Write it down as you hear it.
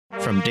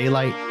From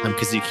Daylight, I'm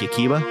Kazuki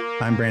Akiba.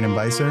 I'm Brandon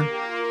Beiser.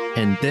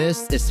 And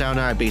this is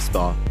Sayonara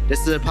Baseball.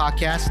 This is a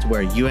podcast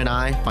where you and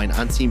I find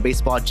unseen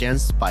baseball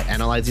gems by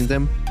analyzing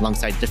them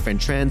alongside different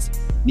trends,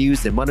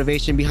 news, and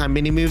motivation behind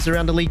many moves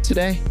around the league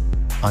today.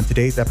 On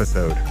today's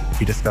episode,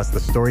 we discuss the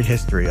storied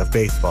history of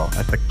baseball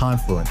at the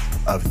confluence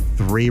of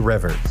three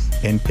rivers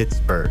in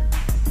Pittsburgh.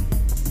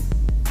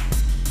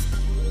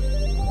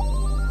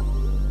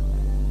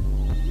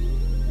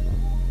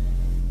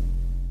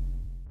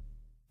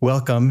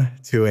 Welcome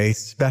to a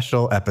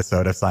special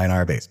episode of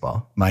Sayonara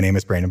Baseball. My name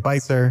is Brandon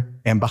Beiser,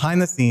 and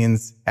behind the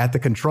scenes at the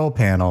control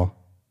panel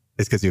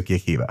is Kazuki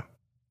Akiba.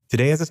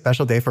 Today is a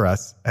special day for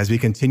us as we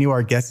continue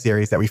our guest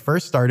series that we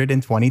first started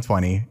in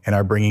 2020 and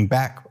are bringing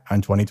back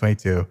on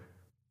 2022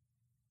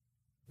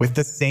 with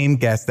the same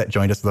guest that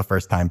joined us for the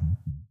first time.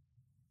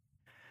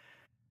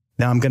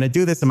 Now, I'm going to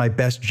do this in my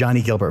best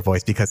Johnny Gilbert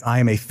voice because I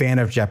am a fan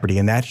of Jeopardy,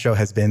 and that show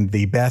has been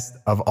the best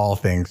of all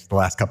things the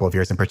last couple of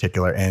years in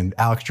particular. And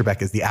Alex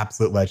Trebek is the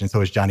absolute legend,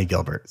 so is Johnny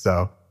Gilbert.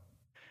 So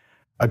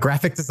a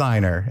graphic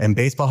designer and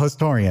baseball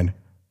historian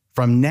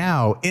from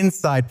now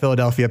inside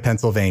Philadelphia,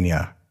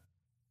 Pennsylvania,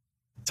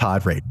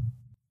 Todd Radom.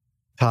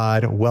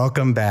 Todd,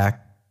 welcome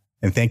back,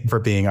 and thank you for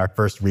being our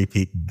first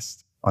repeat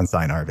guest on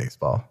Sayonara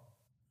Baseball.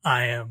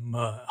 I am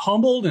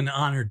humbled and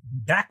honored to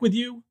be back with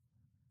you.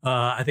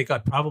 I think I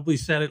probably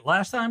said it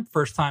last time,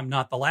 first time,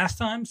 not the last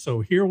time. So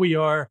here we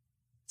are.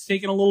 It's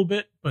taken a little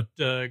bit, but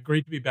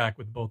great to be back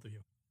with both of you.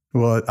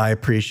 Well, I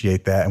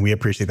appreciate that, and we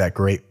appreciate that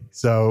greatly.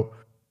 So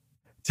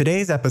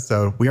today's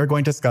episode, we are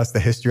going to discuss the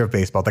history of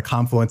baseball, the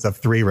confluence of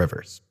three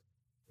rivers.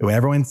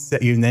 When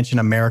you mention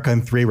America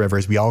and three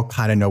rivers, we all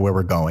kind of know where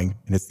we're going,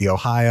 and it's the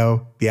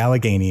Ohio, the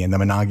Allegheny, and the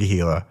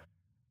Monongahela.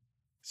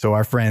 So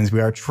our friends,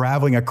 we are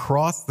traveling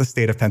across the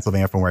state of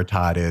Pennsylvania from where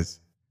Todd is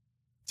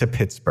to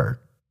Pittsburgh.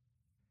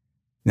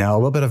 Now, a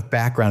little bit of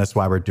background as to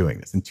why we're doing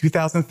this. In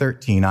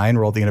 2013, I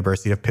enrolled at the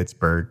University of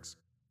Pittsburgh's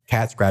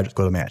Katz Graduate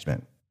School of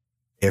Management.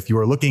 If you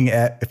were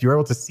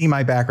able to see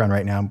my background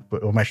right now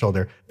over my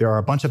shoulder, there are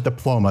a bunch of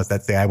diplomas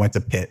that say I went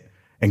to Pitt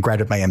and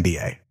graduated my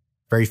MBA.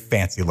 Very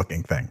fancy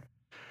looking thing.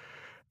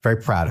 Very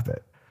proud of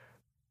it.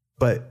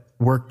 But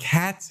where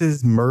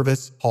Katz's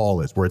Mervis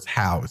Hall is, where it's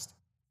housed,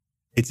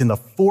 it's in the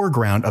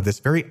foreground of this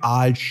very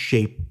odd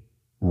shaped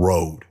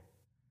road.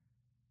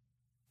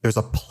 There's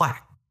a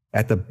plaque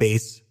at the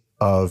base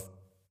of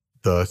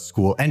the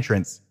school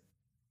entrance,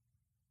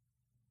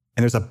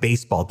 and there's a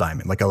baseball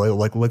diamond, looks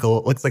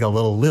like a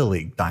little Little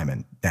League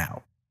diamond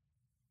now.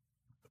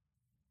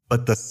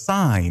 But the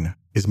sign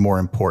is more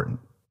important.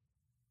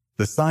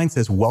 The sign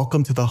says,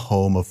 "Welcome to the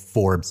home of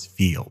Forbes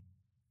Field."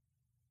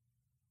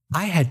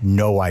 I had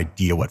no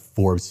idea what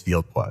Forbes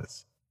Field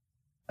was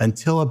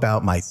until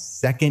about my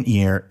second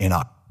year in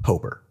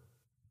October,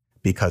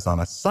 because on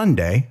a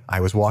Sunday, I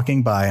was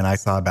walking by and I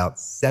saw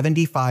about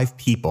 75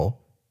 people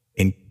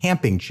in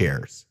camping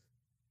chairs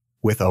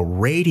with a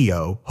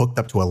radio hooked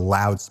up to a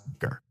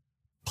loudspeaker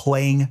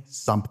playing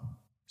something.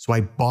 So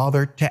I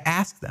bothered to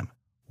ask them,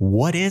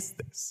 what is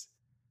this?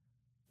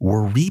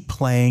 We're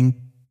replaying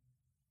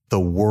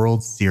the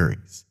World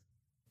Series.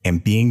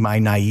 And being my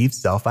naive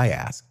self, I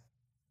asked,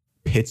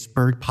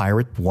 Pittsburgh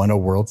Pirates won a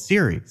World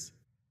Series.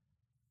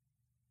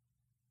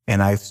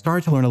 And I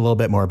started to learn a little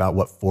bit more about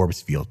what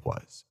Forbes Field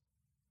was.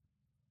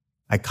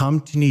 I come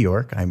to New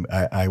York.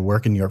 I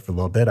work in New York for a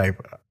little bit.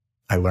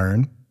 I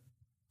learn.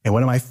 And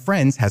one of my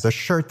friends has a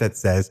shirt that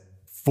says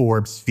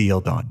Forbes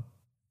Field on.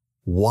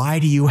 Why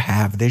do you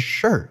have this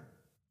shirt?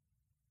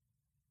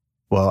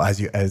 Well, as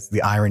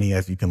the irony,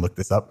 as you can look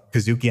this up,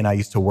 Kazuki and I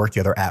used to work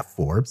together at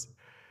Forbes.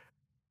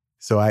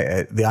 So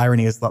the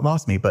irony has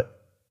lost me,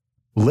 but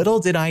little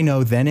did I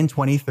know then in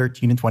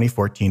 2013 and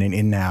 2014 and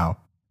in now,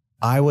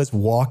 I was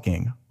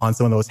walking on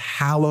some of those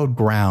hallowed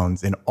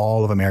grounds in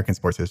all of American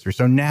sports history.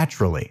 So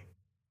naturally,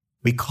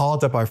 we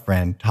called up our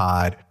friend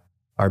Todd,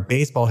 our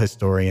baseball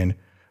historian,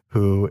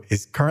 who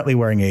is currently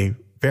wearing a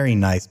very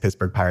nice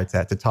Pittsburgh Pirates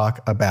hat, to talk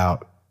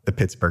about the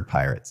Pittsburgh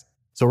Pirates.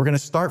 So we're going to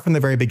start from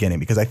the very beginning,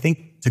 because I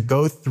think to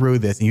go through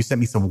this, and you sent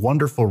me some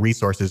wonderful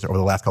resources over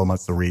the last couple of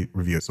months to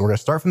review. So we're going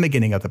to start from the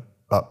beginning of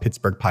the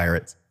Pittsburgh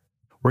Pirates.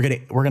 We're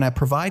going to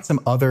provide some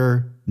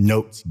other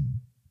notes,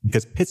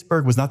 because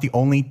Pittsburgh was the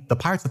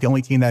Pirates not the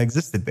only team that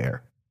existed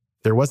there.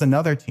 There was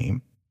another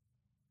team.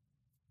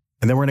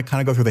 And then we're going to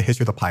kind of go through the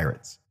history of the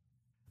Pirates,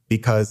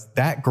 because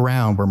that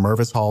ground where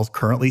Mervis Hall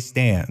currently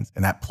stands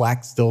and that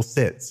plaque still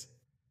sits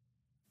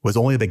was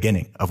only the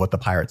beginning of what the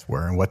Pirates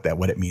were and what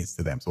it means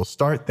to them. So we'll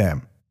start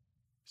them.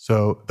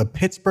 So the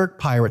Pittsburgh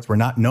Pirates were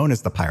not known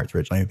as the Pirates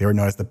originally. They were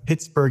known as the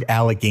Pittsburgh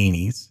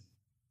Alleghenies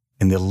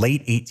in the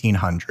late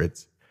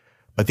 1800s,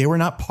 but they were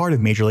not part of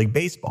Major League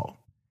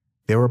Baseball.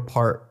 They were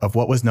part of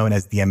what was known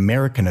as the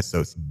American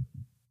Association.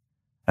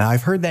 And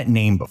I've heard that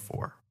name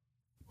before,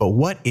 but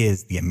what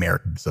is the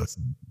American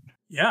Association?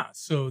 Yeah,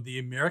 so the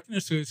American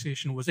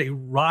Association was a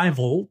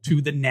rival to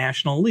the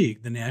National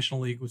League. The National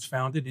League was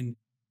founded in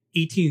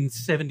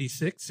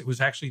 1876. It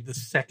was actually the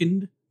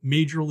second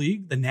major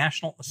league. The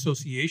National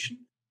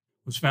Association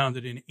was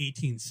founded in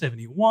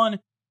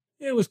 1871.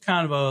 It was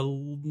kind of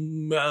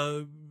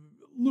a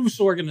loose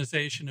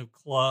organization of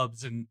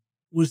clubs and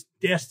was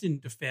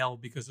destined to fail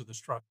because of the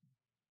structure.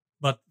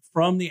 But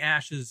from the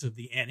ashes of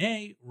the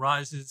NA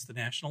rises the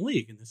National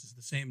League, and this is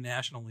the same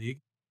National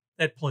League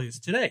that plays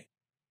today.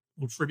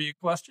 Little trivia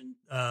question: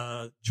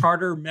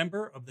 charter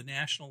member of the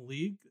National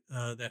League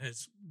that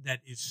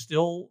is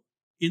still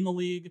in the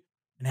league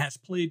and has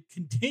played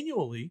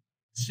continually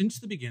since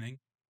the beginning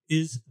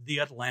is the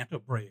Atlanta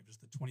Braves,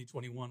 the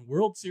 2021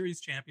 World Series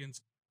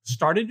champions.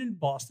 Started in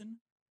Boston,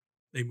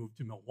 they moved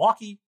to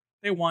Milwaukee,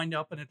 they wind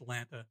up in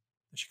Atlanta.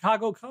 The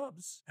Chicago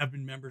Cubs have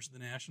been members of the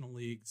National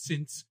League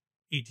since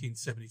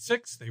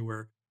 1876. They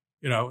were,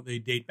 they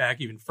date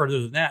back even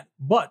further than that.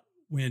 But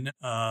when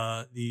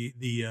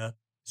the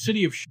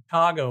city of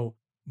Chicago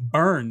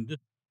burned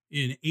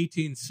in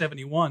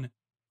 1871,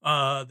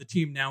 the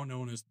team now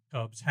known as the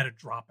Cubs had to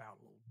drop out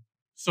a little bit.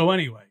 So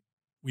anyway,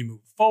 we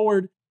move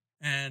forward,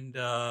 and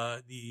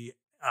the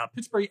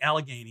Pittsburgh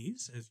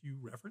Alleghenies, as you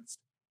referenced,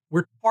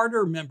 were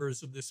charter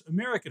members of this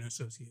American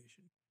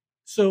Association.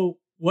 So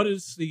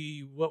what's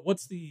the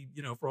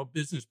from a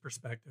business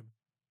perspective,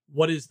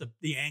 what is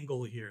the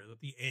angle here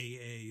that the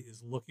AA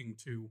is looking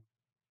to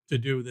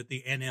do that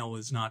the NL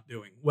is not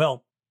doing?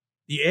 Well,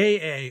 the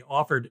AA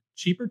offered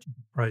cheaper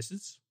ticket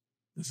prices.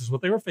 This is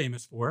what they were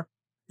famous for.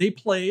 They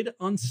played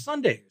on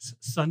Sundays,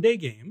 Sunday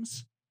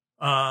games,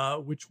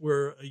 which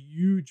were a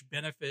huge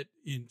benefit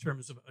in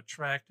terms of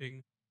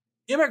attracting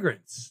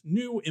immigrants,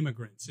 new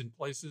immigrants in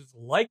places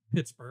like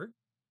Pittsburgh.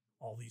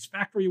 All these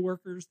factory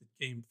workers that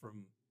came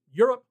from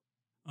Europe,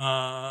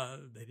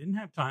 they didn't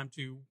have time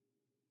to,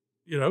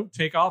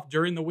 take off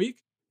during the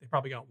week. They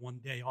probably got one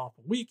day off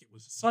a week. It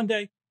was a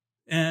Sunday,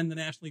 and the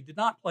National League did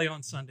not play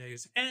on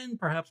Sundays. And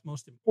perhaps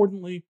most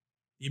importantly,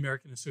 the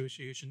American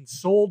Association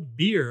sold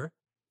beer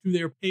to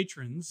their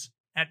patrons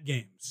at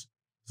games.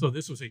 So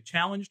this was a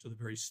challenge to the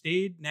very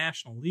staid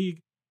National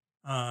League.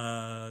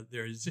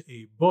 There's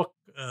a book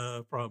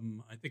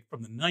from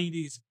the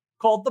 90s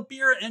called The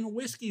Beer and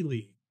Whiskey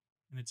League,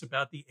 and it's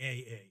about the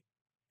AA.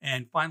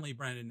 And finally,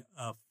 Brandon,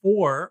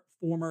 4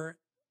 former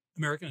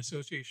American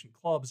Association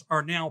clubs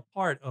are now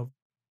part of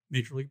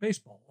Major League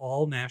Baseball,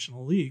 all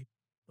National League.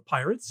 The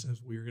Pirates,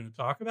 as we were going to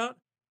talk about,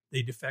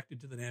 they defected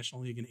to the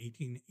National League in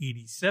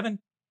 1887.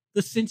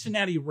 The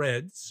Cincinnati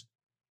Reds,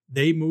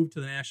 they moved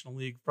to the National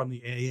League from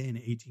the AA in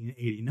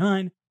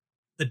 1889.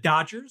 The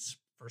Dodgers,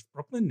 first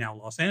Brooklyn, now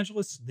Los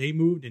Angeles, they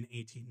moved in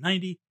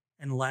 1890.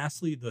 And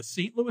lastly, the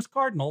St. Louis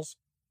Cardinals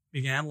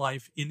began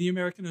life in the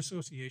American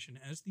Association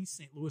as the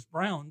St. Louis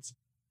Browns,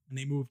 and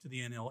they moved to the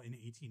NL in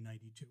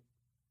 1892.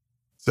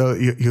 So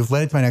you've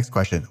led to my next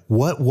question.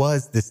 What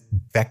was this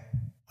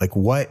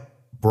what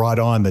brought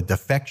on the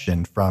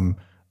defection from,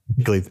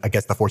 particularly, I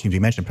guess, the 4 teams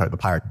you mentioned, the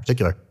Pirates in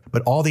particular,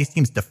 but all these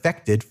teams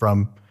defected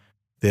from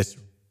this,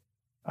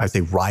 I'd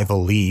say,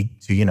 rival league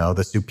to,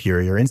 the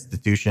superior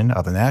institution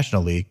of the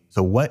National League.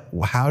 So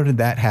how did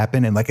that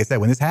happen? And like I said,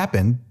 when this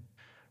happened,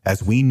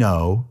 as we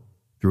know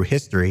through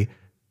history,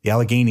 the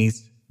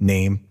Alleghenies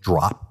name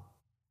dropped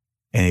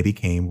and it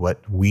became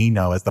what we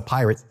know as the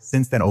Pirates.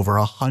 Since then, over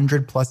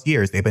 100+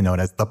 years, they've been known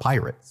as the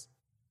Pirates.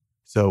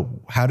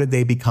 So how did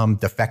they become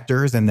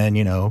defectors and then,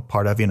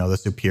 part of, the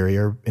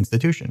superior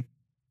institution?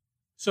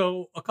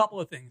 So a couple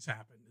of things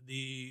happened.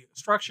 The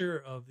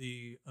structure of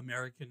the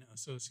American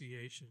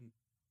Association,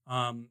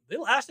 they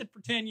lasted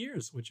for 10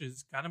 years, which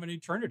is kind of an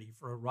eternity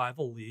for a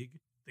rival league.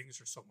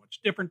 Things are so much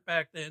different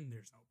back then.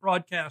 There's no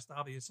broadcast,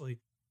 obviously.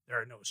 There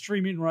are no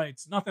streaming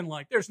rights,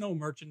 there's no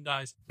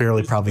merchandise.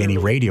 Probably any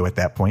radio at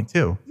that point,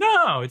 too.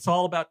 No, it's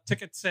all about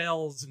ticket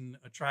sales and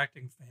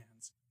attracting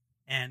fans.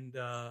 And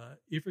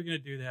if you're going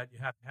to do that, you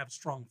have to have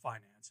strong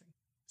financing.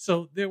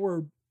 So there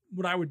were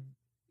what I would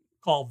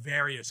call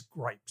various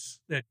gripes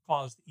that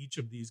caused each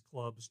of these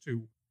clubs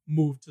to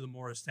move to the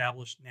more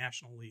established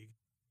National League.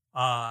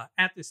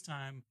 At this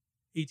time,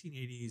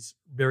 1880s,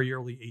 very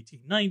early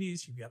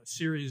 1890s, you've got a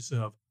series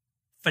of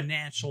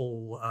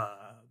financial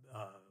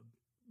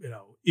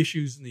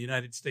issues in the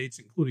United States,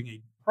 including a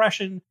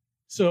depression.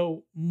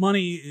 So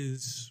money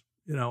is,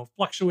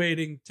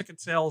 fluctuating.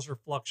 Ticket sales are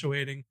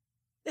fluctuating.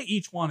 They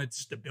each wanted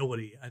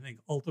stability, I think,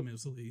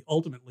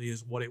 ultimately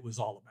is what it was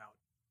all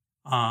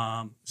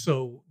about.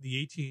 So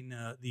the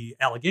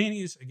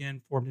Alleghenies,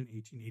 again, formed in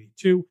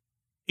 1882.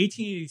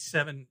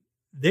 1887,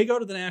 they go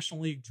to the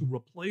National League to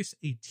replace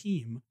a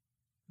team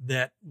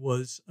that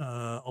was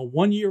a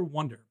one-year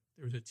wonder.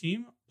 There was a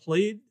team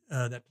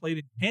that played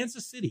in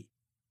Kansas City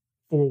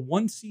for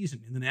one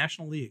season in the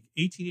National League,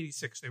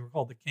 1886. They were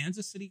called the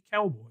Kansas City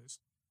Cowboys,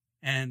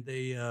 and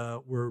they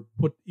were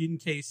put in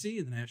KC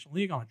in the National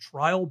League on a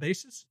trial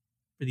basis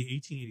for the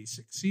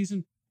 1886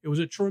 season. It was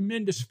a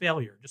tremendous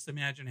failure. Just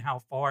imagine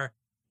how far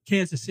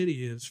Kansas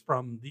City is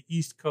from the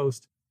East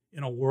Coast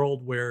in a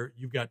world where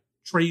you've got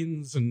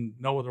trains and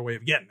no other way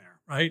of getting there,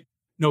 right?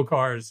 No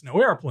cars,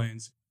 no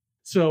airplanes.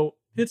 So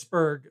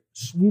Pittsburgh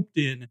swooped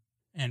in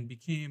and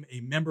became a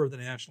member of the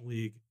National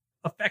League,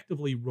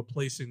 effectively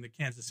replacing the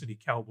Kansas City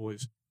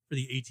Cowboys for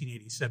the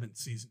 1887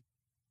 season.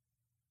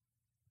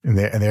 And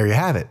there you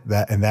have it.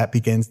 That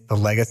begins the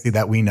legacy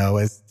that we know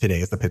as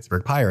today as the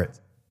Pittsburgh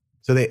Pirates.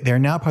 So they're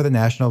now part of the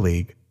National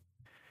League,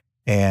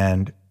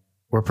 and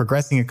we're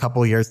progressing a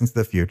couple of years into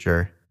the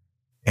future,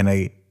 and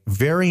a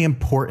very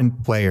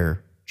important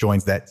player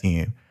joins that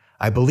team.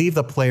 I believe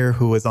the player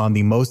who was on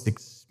the most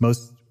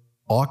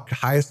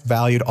highest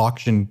valued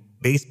auction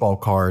baseball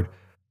card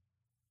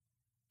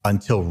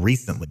until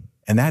recently,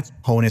 and that's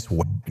Honus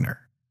Wagner.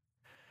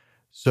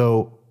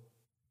 So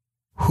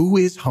who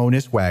is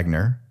Honus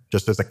Wagner,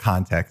 just as a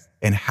context,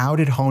 and how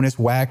did Honus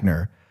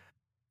Wagner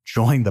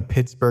join the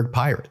Pittsburgh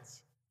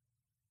Pirates?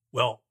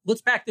 Well,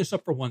 let's back this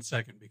up for 1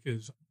 second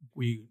because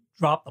we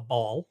dropped the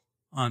ball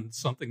on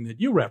something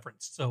that you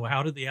referenced. So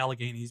how did the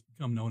Alleghenies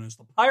become known as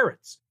the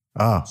Pirates?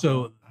 Oh,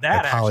 so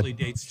that actually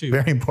dates to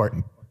very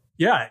important.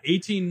 Yeah,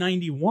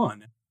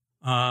 1891,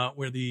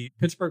 where the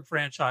Pittsburgh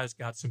franchise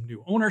got some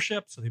new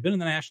ownership. So they've been in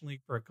the National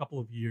League for a couple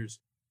of years.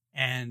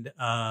 And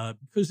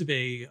because of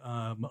a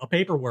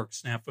paperwork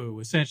snafu,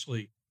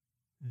 essentially,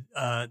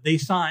 they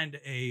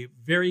signed a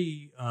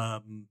very, I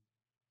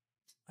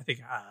think,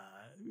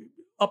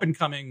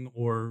 up-and-coming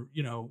or,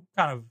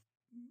 kind of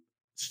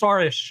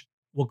starish,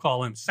 we'll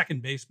call him,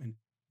 second baseman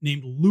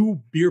named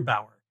Lou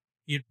Bierbauer.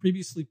 He had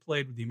previously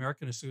played with the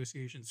American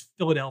Association's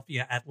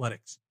Philadelphia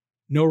Athletics.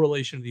 No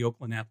relation to the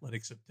Oakland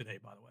Athletics of today,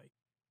 by the way.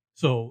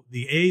 So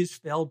the A's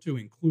failed to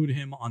include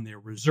him on their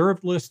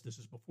reserved list. This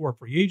is before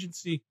free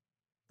agency.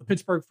 The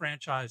Pittsburgh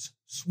franchise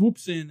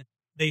swoops in.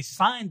 They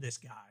signed this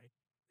guy.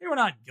 They were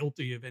not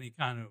guilty of any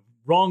kind of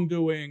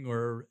wrongdoing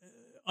or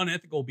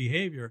unethical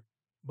behavior,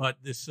 but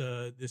this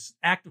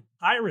act of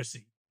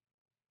piracy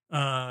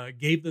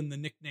gave them the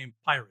nickname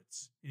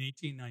Pirates in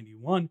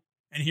 1891.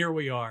 And here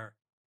we are,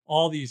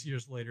 all these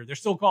years later. They're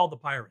still called the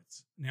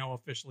Pirates, now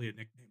officially a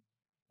nickname.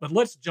 But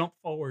let's jump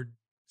forward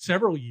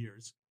several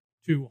years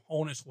to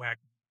Honus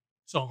Wagner.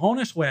 So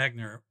Honus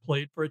Wagner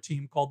played for a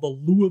team called the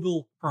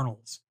Louisville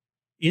Colonels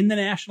in the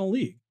National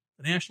League.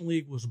 The National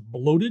League was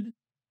bloated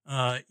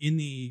in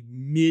the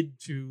mid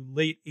to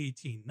late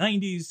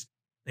 1890s.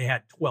 They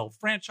had 12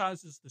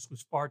 franchises. This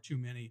was far too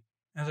many.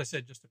 As I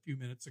said just a few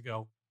minutes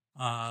ago,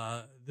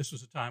 this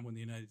was a time when the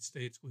United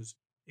States was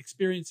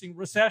experiencing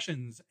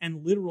recessions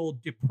and literal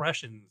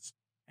depressions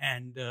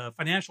and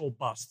financial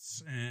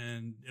busts,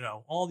 and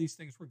all these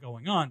things were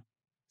going on.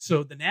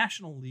 So the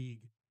National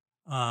League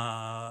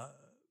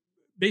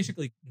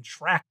basically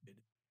contracted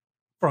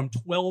from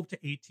 12 to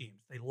 8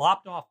 teams. They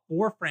lopped off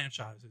 4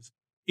 franchises,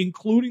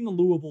 including the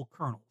Louisville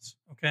Colonels.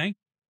 Okay,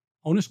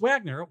 Honus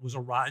Wagner was a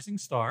rising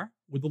star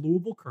with the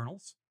Louisville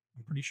Colonels.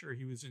 I'm pretty sure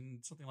he was in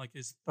something like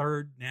his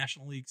 3rd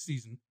National League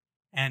season,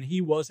 and he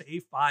was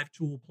a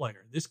 5-tool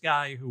player. This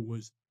guy who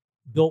was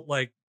built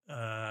like,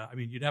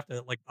 you'd have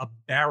to, like a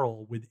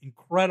barrel with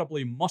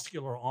incredibly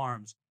muscular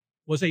arms,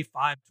 was a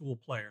 5-tool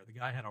player. The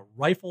guy had a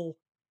rifle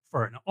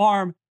for an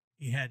arm.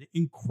 He had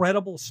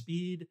incredible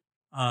speed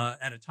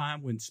at a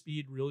time when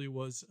speed really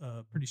was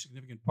a pretty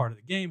significant part of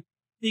the game.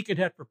 He could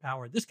hit for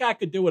power. This guy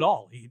could do it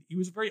all. He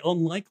was a very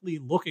unlikely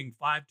looking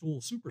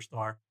 5-tool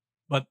superstar,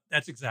 but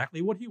that's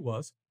exactly what he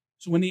was.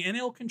 So when the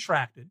NL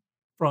contracted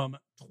from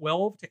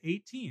 12 to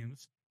 8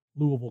 teams,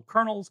 Louisville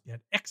Colonels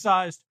get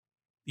excised.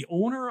 The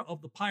owner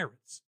of the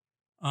Pirates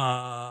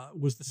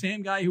was the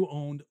same guy who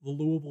owned the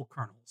Louisville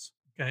Colonels.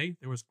 Okay,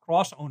 there was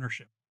cross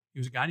ownership. He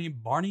was a guy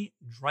named Barney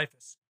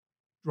Dreyfuss.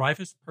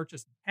 Dreyfuss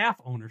purchased half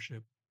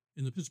ownership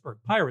in the Pittsburgh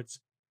Pirates.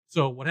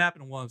 So what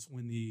happened was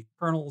when the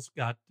Colonels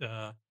got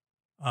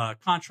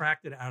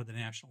contracted out of the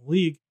National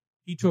League,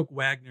 he took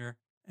Wagner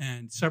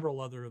and several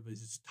other of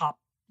his top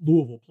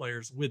Louisville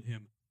players with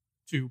him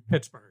to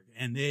Pittsburgh,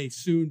 and they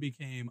soon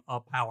became a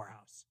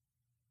powerhouse.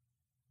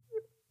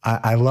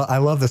 I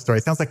love the story.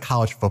 It sounds like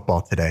college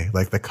football today.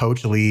 Like the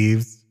coach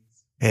leaves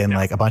and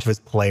like a bunch of his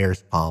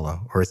players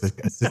follow, or his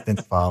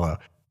assistants follow.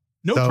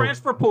 No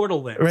transfer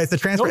portal there. Right, it's the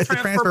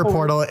transfer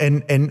portal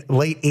in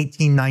late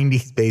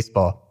 1890s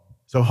baseball.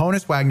 So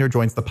Honus Wagner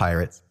joins the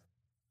Pirates,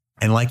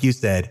 and like you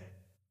said,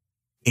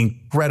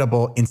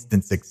 incredible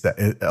instant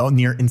success,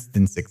 near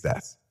instant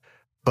success.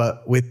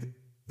 But with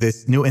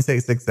this new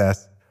instant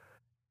success,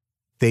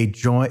 they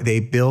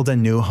build a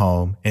new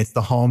home, and it's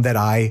the home that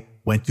I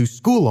went to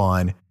school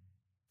on.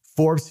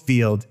 Forbes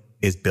Field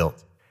is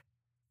built.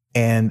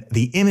 And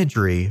the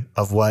imagery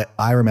of what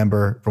I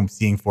remember from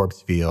seeing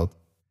Forbes Field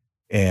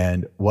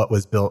and what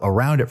was built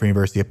around it for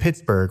University of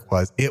Pittsburgh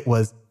was it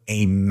was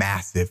a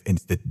massive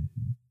institution.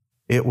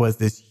 It was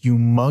this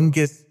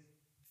humongous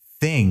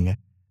thing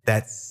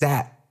that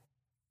sat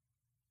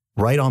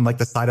right on like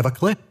the side of a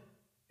cliff.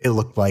 It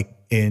looked like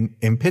in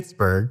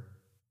Pittsburgh.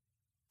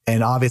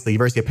 And obviously,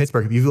 University of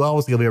Pittsburgh, you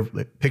always give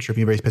a picture of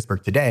University of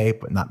Pittsburgh today,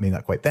 but maybe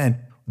not quite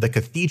then. The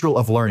Cathedral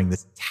of Learning,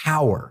 this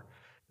tower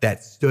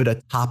that stood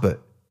atop it,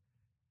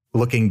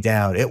 looking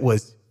down. It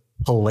was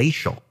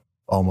palatial,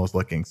 almost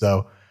looking.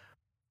 So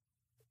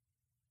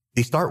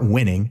they start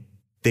winning.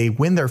 They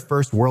win their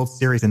first World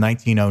Series in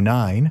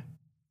 1909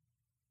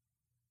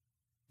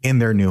 in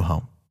their new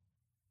home.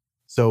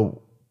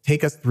 So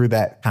take us through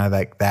that kind of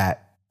like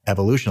that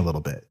evolution a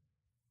little bit.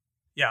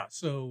 Yeah,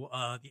 so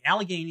the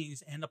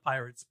Alleghenies and the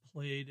Pirates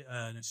played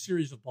in a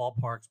series of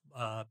ballparks.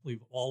 I believe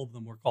all of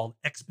them were called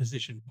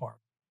Exposition Park.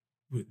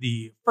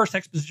 The first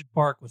Exposition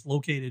Park was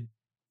located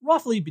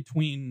roughly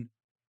between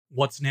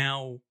what's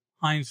now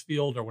Heinz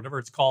Field or whatever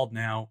it's called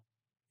now.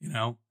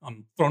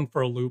 I'm thrown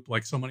for a loop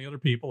like so many other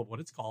people of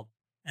what it's called.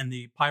 And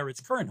the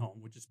Pirates' current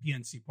home, which is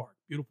PNC Park,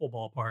 beautiful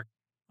ballpark.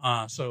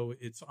 So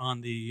it's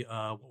on the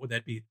what would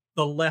that be?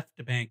 The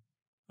left bank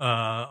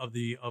of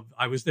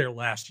I was there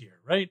last year,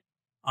 right?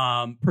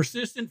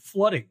 Persistent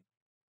flooding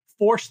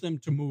forced them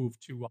to move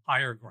to a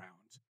higher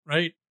ground,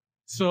 right?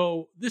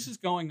 So this is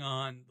going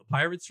on. The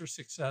Pirates are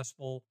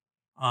successful.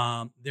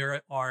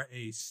 There are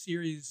a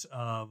series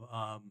of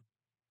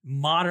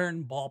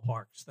modern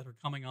ballparks that are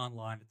coming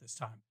online at this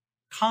time.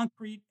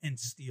 Concrete and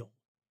steel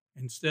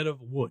instead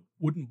of wood.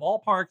 Wooden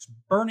ballparks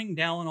burning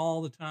down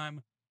all the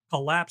time,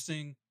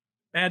 collapsing.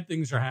 Bad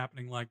things are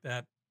happening like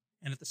that.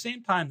 And at the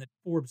same time that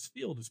Forbes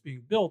Field is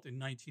being built in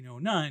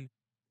 1909,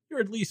 you're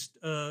at least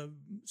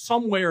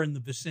somewhere in the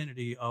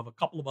vicinity of a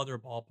couple of other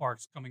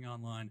ballparks coming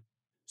online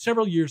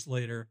several years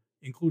later,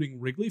 including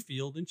Wrigley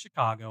Field in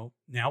Chicago,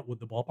 now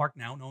with the ballpark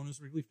now known as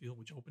Wrigley Field,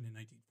 which opened in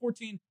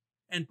 1914,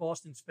 and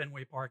Boston's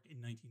Fenway Park in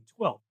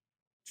 1912.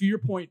 To your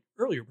point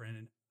earlier,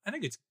 Brandon, I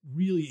think it's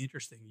really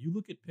interesting. You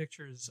look at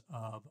pictures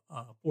of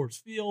Forbes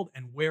Field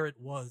and where it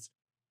was,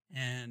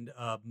 and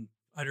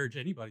I'd urge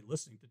anybody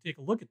listening to take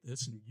a look at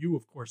this, and you,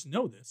 of course,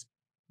 know this,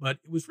 but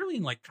it was really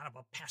in like kind of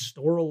a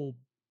pastoral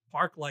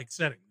park-like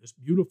setting, this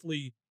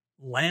beautifully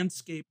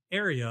landscaped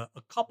area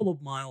a couple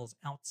of miles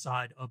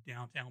outside of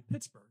downtown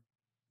Pittsburgh.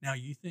 Now,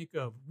 you think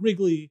of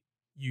Wrigley,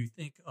 you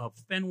think of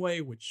Fenway,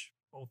 which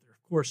both are,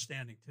 of course,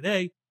 standing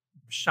today,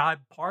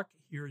 Shibe Park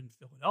here in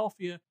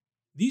Philadelphia.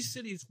 These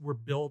cities were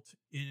built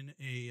in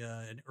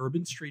an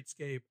urban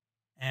streetscape,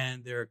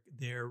 and their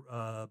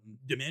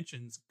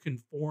dimensions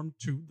conformed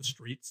to the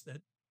streets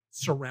that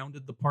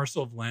surrounded the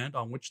parcel of land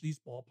on which these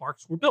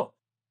ballparks were built.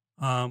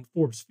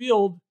 Forbes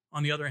Field,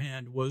 on the other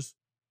hand, was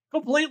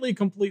completely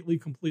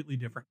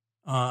different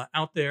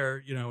out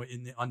there,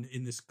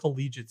 in this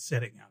collegiate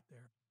setting out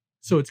there.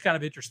 So it's kind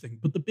of interesting.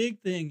 But the big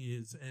thing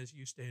is, as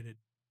you stated,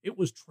 it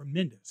was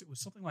tremendous. It was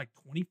something like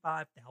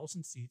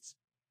 25,000 seats,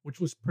 which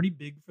was pretty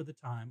big for the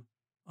time.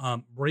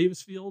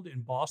 Braves Field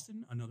in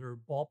Boston, another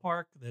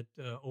ballpark that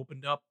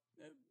opened up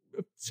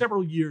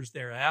several years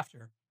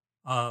thereafter,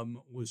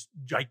 was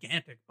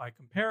gigantic by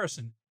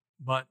comparison.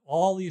 But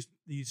all these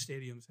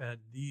stadiums had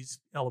these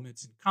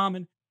elements in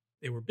common.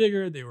 They were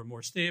bigger, they were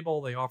more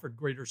stable, they offered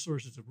greater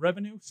sources of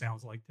revenue,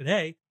 sounds like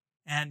today,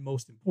 and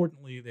most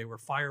importantly, they were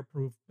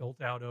fireproof, built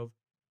out of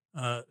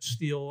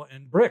steel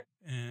and brick.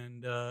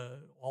 And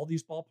all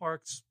these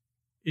ballparks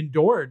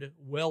endured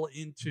well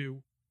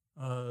into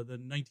the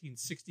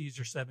 1960s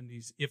or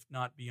 70s, if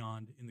not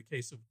beyond, in the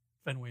case of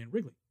Fenway and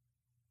Wrigley.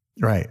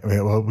 Right.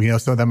 Well, we know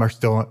some of them are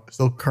still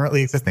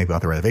currently existing. They've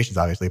got the renovations,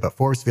 obviously, but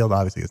Forbes Field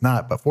obviously is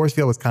not. But Forbes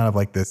Field was kind of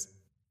like this.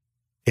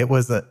 It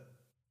was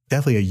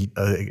definitely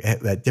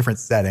a different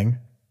setting.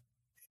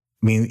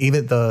 I mean,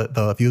 even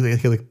if you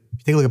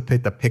take a look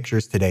at the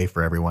pictures today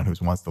for everyone who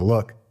wants to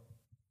look,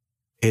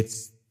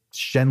 it's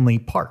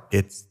Shenley Park.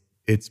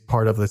 It's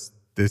part of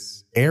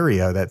this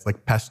area that's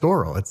like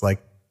pastoral. It's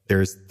like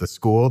there's the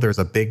school, there's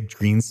a big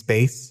green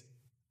space,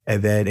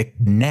 and then it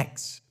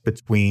connects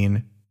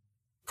between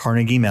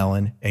Carnegie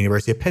Mellon and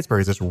University of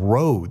Pittsburgh. Is this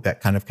road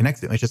that kind of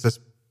connects it. It's just this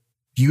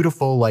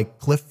beautiful like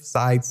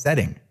cliffside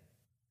setting,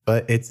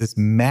 but it's this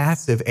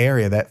massive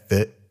area that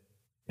fit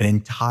an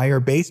entire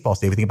baseball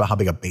stadium. Think about how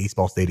big a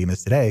baseball stadium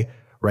is today,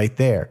 right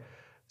there.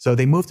 So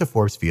they moved to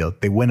Forbes Field.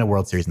 They win a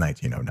World Series in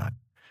 1909,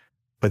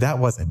 but that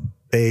wasn't.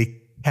 They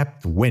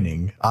kept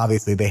winning.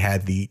 Obviously, they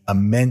had the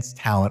immense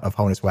talent of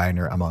Honus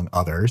Wagner, among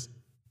others,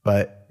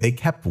 but they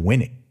kept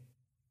winning,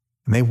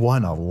 and they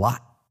won a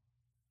lot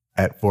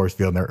at Forbes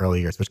Field in their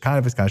early years, which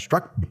kind of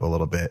struck people a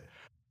little bit.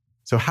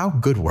 So how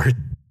good were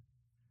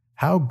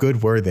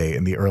they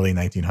in the early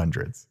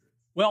 1900s?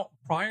 Well,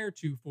 prior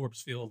to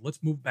Forbes Field,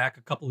 let's move back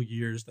a couple of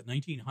years. The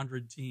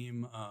 1900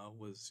 team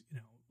was,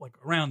 like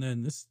around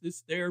then.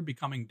 They're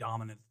becoming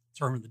dominant at the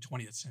turn of the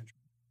 20th century.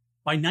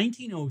 By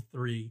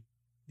 1903,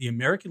 the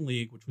American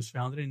League, which was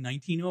founded in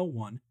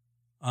 1901,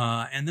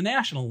 and the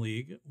National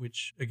League,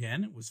 which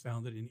again was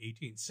founded in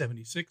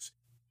 1876,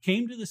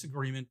 came to this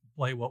agreement to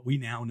play what we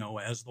now know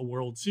as the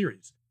World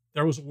Series.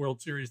 There was a World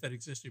Series that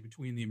existed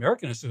between the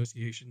American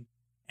Association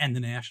and the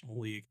National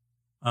League.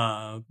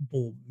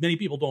 Many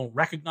people don't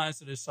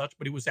recognize it as such,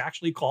 but it was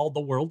actually called the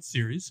World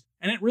Series,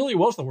 and it really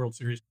was the World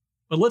Series.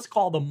 But let's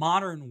call the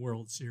modern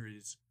World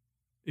Series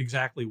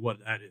exactly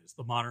what that is,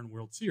 the modern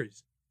World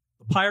Series.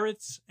 The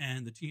Pirates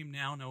and the team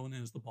now known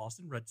as the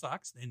Boston Red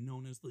Sox, then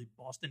known as the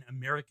Boston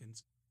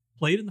Americans,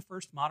 played in the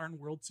first modern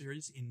World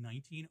Series in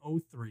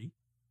 1903.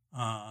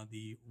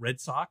 The Red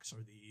Sox,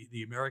 or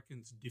the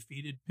Americans,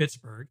 defeated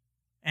Pittsburgh,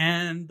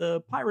 and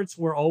the Pirates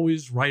were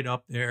always right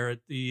up there at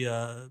the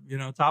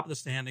top of the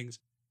standings.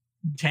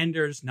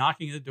 Tenders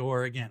knocking at the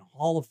door again.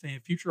 Hall of Fame,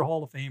 future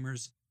Hall of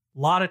Famers, a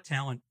lot of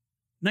talent.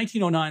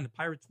 1909, the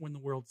Pirates win the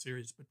World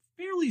Series, but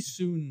fairly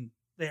soon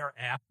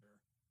thereafter,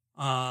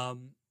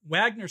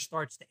 Wagner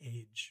starts to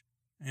age.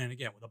 And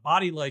again, with a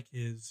body like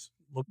his,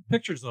 look at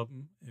pictures of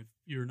him. If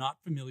you're not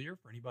familiar,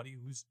 for anybody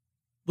who's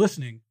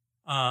listening,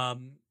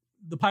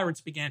 the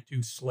Pirates began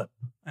to slip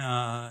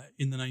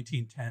in the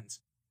 1910s.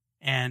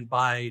 And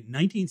by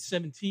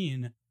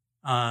 1917,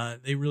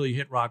 they really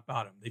hit rock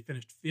bottom. They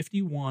finished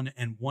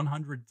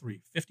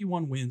 51-103,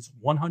 51 wins,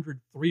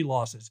 103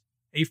 losses,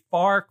 a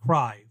far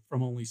cry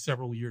from only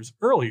several years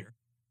earlier.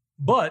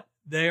 But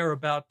they are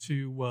about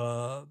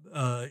to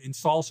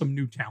install some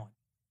new talent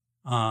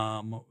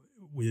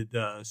with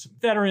some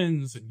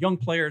veterans and young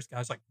players,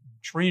 guys like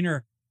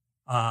Trainer,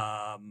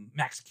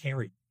 Max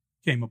Carey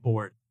came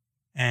aboard.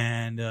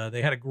 And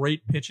they had a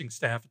great pitching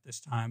staff at this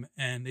time,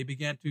 and they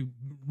began to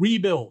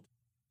rebuild.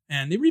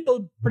 And they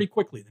rebuild pretty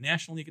quickly. The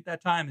National League at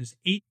that time is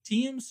 8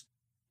 teams.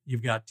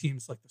 You've got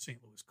teams like the St.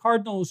 Louis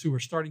Cardinals who are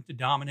starting to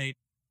dominate.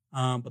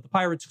 But the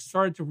Pirates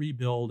started to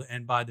rebuild,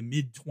 and by the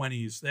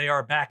mid-20s, they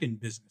are back in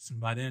business. And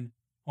by then,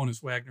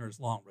 Honus Wagner is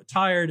long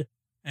retired,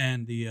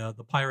 and the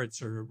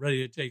Pirates are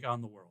ready to take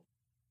on the world.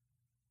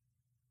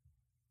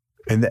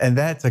 And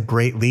that's a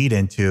great lead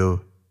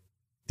into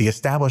the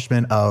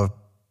establishment of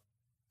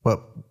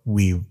what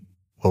we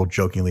will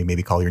jokingly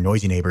maybe call your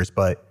noisy neighbors,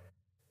 but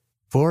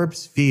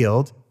Forbes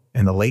Field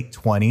in the late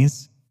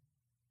 20s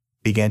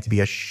began to be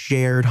a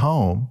shared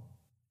home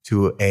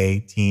to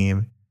a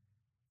team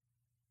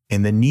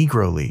in the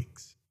Negro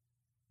Leagues.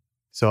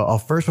 So I'll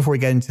first, before we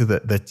get into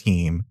the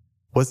team,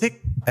 is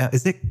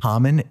it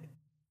common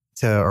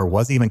to, or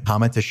was it even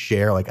common to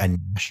share like a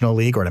National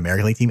League or an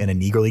American League team and a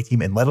Negro League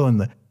team, and let alone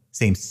the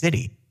same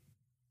city,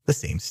 the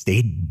same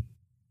stadium?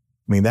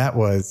 I mean, that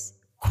was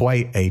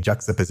quite a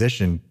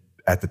juxtaposition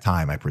at the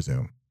time, I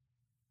presume.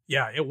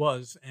 Yeah, it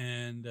was.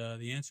 And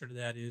the answer to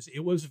that is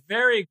it was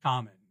very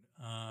common.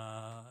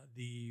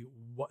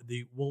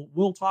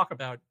 We'll talk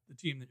about the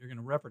team that you're going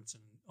to reference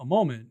in a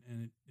moment,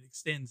 and it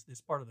extends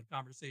this part of the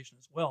conversation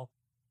as well.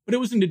 But it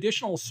was an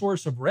additional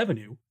source of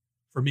revenue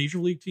for major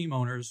league team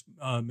owners,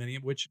 many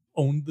of which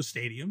owned the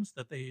stadiums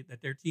that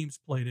their teams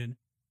played in.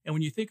 And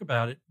when you think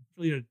about it,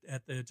 really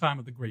at the time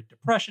of the Great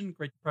Depression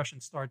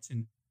starts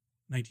in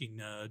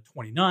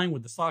 1929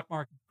 with the stock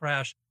market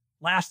crash,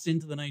 lasts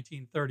into the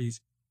 1930s.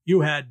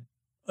 You had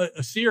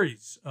a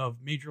series of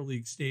major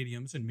league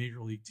stadiums and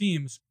major league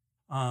teams.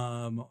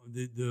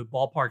 The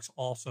ballparks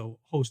also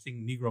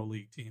hosting Negro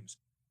League teams.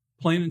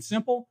 Plain and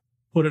simple,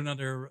 put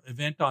another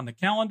event on the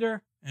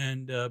calendar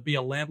and be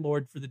a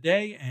landlord for the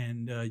day,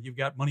 and you've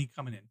got money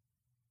coming in.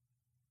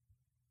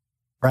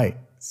 Right.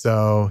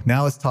 So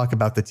now let's talk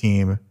about the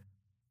team.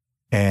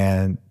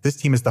 And this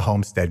team is the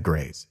Homestead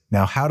Grays.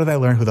 Now, how did I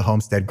learn who the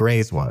Homestead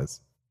Grays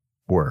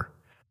were?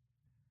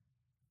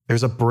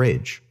 There's a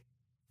bridge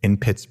in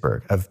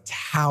Pittsburgh, a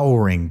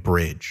towering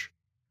bridge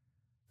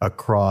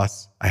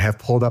across, I have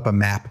pulled up a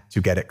map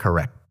to get it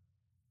correct.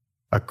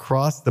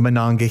 Across the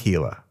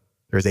Monongahela,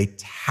 there's a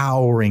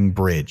towering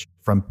bridge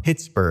from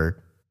Pittsburgh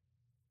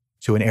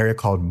to an area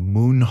called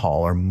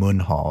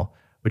Munhall,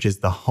 which is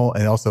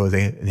and also is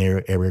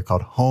an area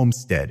called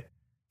Homestead.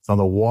 It's on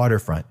the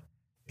waterfront.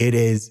 It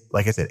is,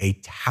 like I said, a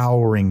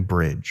towering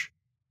bridge.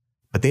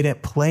 But they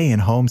didn't play in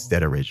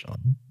Homestead originally.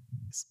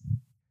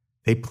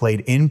 They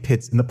played in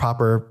the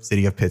proper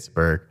city of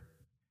Pittsburgh.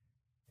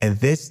 And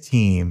this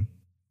team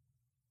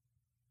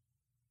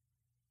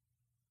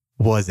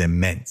was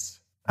immense.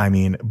 I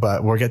mean,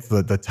 but we'll get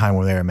to the time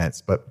when they're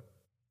immense. But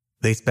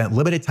they spent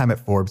limited time at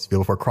Forbes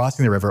Field before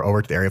crossing the river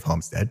over to the area of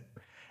Homestead.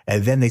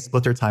 And then they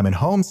split their time in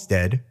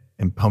Homestead,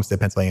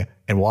 Pennsylvania,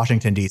 and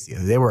Washington, D.C.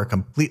 They were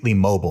completely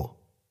mobile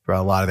for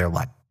a lot of their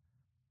life.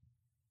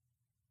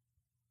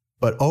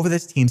 But over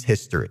this team's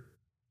history,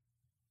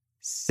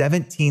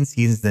 17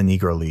 seasons in the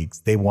Negro Leagues,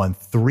 they won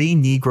 3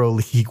 Negro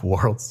League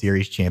World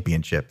Series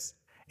championships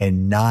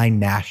and 9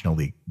 National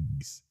League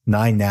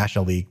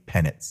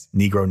pennants,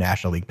 Negro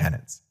National League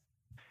pennants.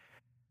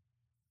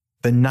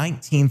 The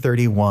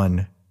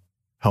 1931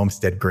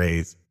 Homestead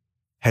Grays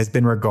has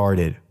been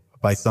regarded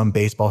by some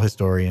baseball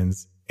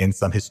historians and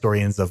some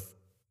historians of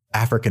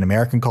African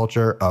American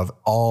culture, of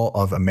all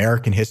of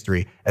American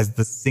history, as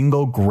the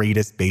single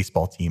greatest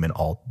baseball team in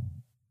all.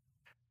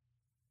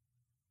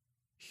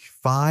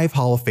 5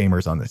 Hall of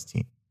Famers on this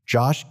team: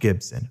 Josh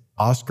Gibson,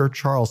 Oscar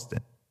Charleston,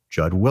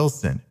 Judd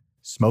Wilson,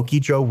 Smokey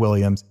Joe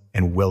Williams,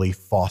 and Willie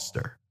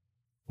Foster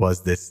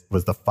was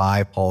the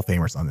 5 Hall of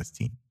Famers on this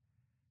team.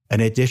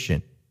 In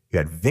addition, you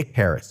had Vic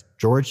Harris,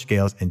 George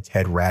Scales, and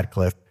Ted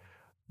Radcliffe.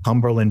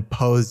 Cumberland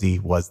Posey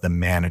was the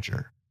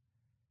manager.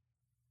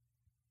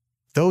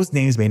 Those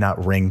names may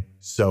not ring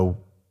so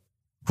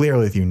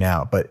clearly with you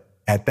now, but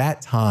at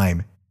that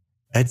time,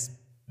 it's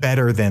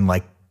better than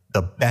like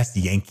the best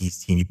Yankees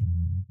team.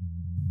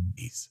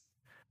 I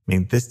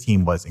mean, this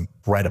team was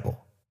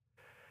incredible,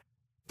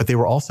 but they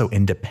were also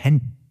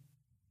independent.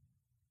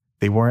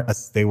 They were at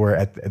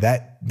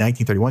that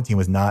 1931 team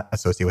was not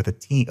associated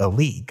with a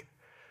league.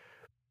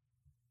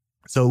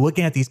 So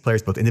looking at these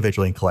players both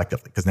individually and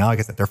collectively, because now, like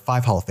I said, they're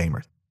 5 Hall of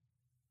Famers.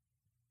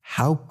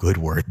 How good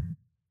were they?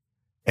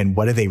 and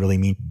what do they really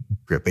mean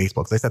for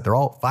baseball? Because I said they're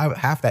all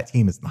half that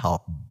team is in the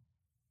Hall.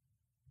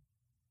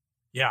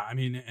 Yeah, I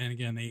mean, and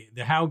again,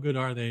 the how good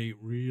are they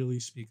really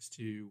speaks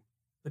to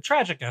the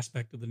tragic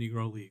aspect of the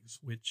Negro Leagues,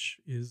 which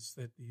is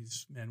that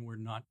these men were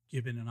not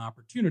given an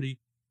opportunity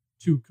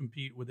to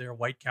compete with their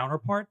white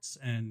counterparts,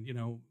 and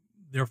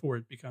therefore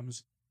it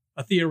becomes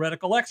a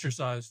theoretical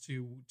exercise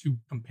to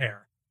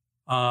compare.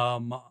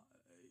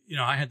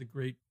 I had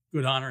the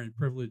good honor and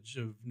privilege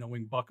of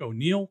knowing Buck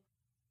O'Neil,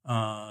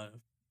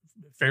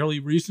 fairly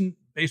recent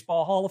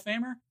baseball Hall of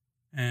Famer.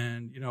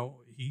 And,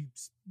 he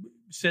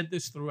said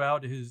this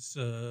throughout his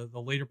the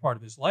later part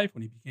of his life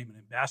when he became an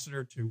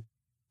ambassador to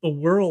the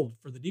world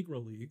for the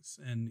Negro Leagues.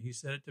 And he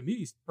said it to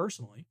me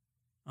personally,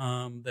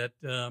 that,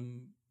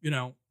 the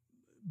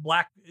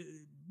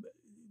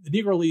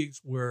Negro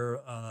Leagues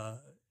were a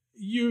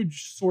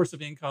huge source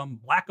of income,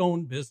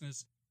 black-owned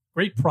business,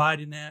 great pride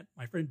in that.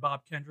 My friend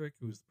Bob Kendrick,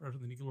 who is the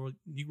president of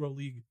the Negro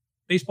League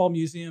Baseball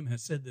Museum,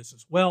 has said this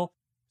as well,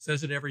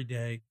 says it every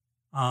day.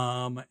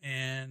 But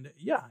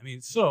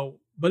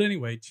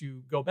anyway,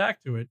 to go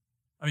back to it,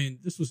 I mean,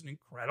 this was an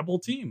incredible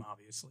team,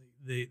 obviously.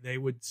 They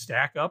would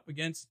stack up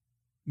against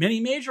many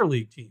major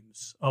league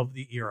teams of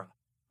the era.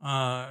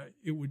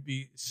 It would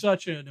be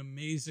such an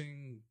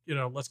amazing,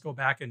 let's go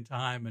back in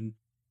time and,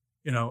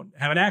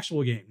 have an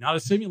actual game, not a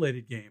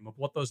simulated game of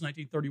what those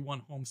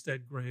 1931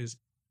 Homestead Grays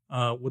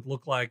would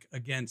look like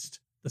against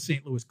the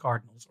St. Louis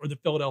Cardinals or the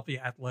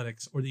Philadelphia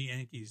Athletics or the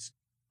Yankees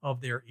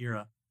of their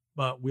era.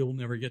 But we'll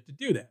never get to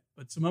do that.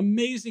 But some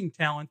amazing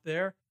talent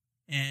there.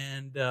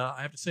 And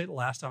I have to say, the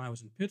last time I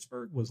was in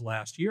Pittsburgh was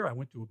last year. I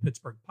went to a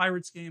Pittsburgh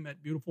Pirates game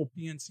at beautiful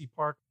PNC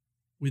Park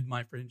with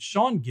my friend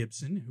Sean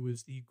Gibson, who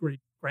is the great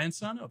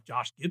grandson of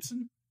Josh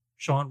Gibson.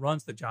 Sean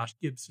runs the Josh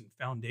Gibson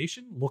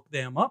Foundation. Look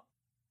them up.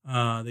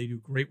 They do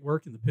great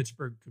work in the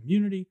Pittsburgh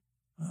community.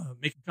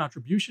 Make a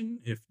contribution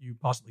if you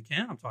possibly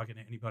can. I'm talking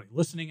to anybody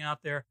listening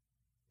out there.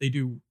 They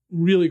do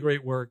really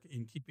great work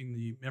in keeping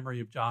the memory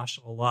of Josh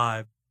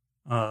alive.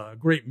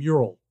 Great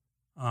mural.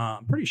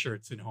 I'm pretty sure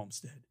it's in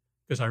Homestead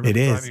because I remember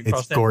driving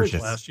across that bridge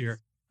last year.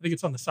 I think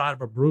it's on the side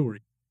of a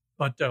brewery.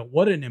 But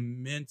what an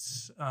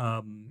immense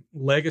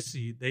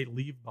legacy they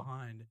leave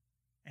behind.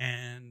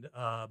 And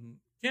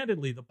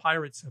candidly, the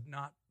Pirates have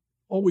not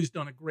always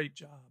done a great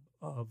job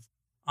of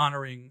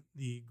honoring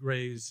the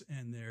Grays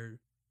and their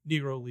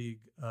Negro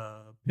League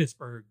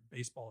Pittsburgh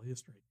baseball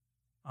history.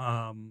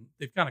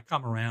 They've kind of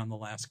come around the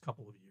last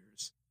couple of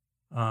years.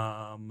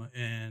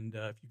 And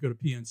if you go to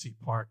PNC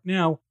Park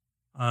now,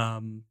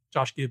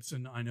 Josh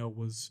Gibson, I know,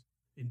 was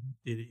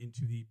inducted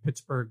into the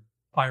Pittsburgh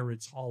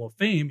Pirates Hall of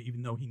Fame,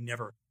 even though he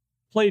never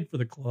played for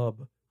the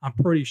club. I'm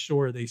pretty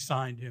sure they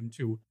signed him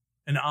to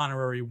an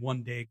honorary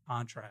one-day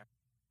contract.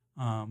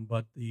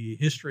 But the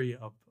history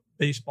of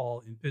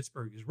baseball in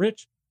Pittsburgh is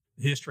rich.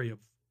 The history of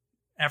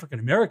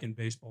African-American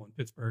baseball in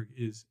Pittsburgh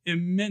is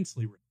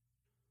immensely rich.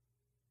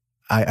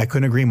 I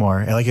couldn't agree more.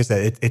 And like you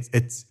said,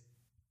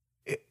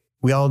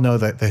 we all know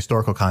the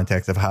historical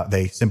context of how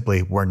they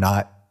simply were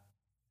not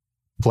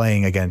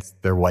playing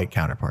against their white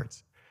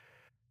counterparts.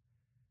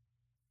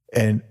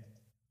 And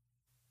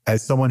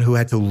as someone who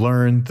had to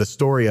learn the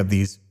story of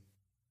these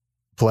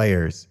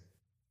players,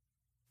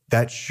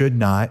 that should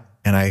not,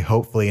 and I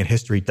hopefully in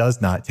history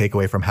does not, take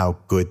away from how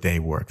good they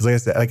were. Because like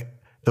I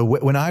said,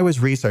 when I was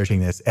researching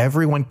this,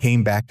 everyone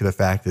came back to the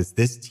fact that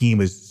this team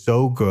was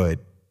so good,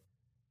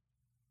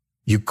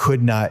 you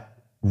could not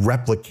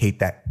replicate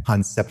that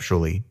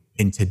conceptually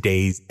in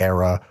today's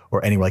era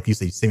or anywhere, like you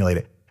say, simulate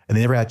it. And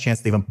they never had a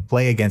chance to even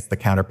play against the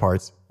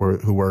counterparts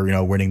who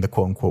were, winning the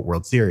quote unquote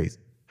World Series.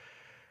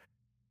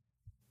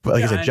 But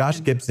like I said,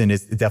 Josh Gibson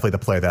is definitely the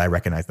player that I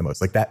recognize the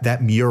most. Like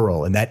that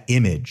mural and that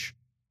image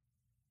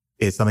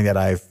is something that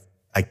I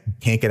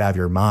can't get out of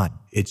your mind.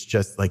 It's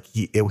just like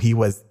he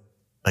was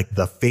like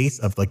the face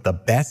of like the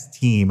best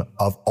team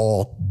of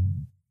all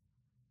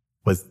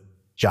was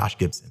Josh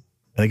Gibson.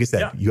 And like you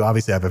said, you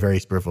obviously have a very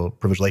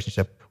privileged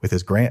relationship with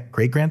his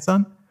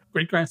great-grandson.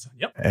 Great-grandson,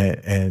 yep.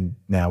 And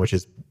now, which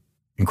is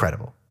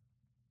incredible.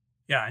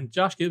 Yeah, and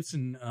Josh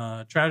Gibson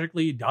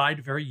tragically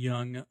died very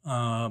young,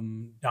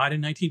 died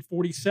in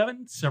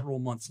 1947. Several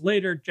months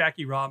later,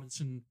 Jackie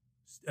Robinson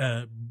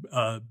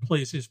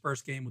plays his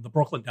first game with the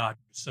Brooklyn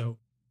Dodgers. So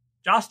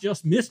Josh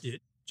just missed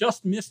it,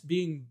 just missed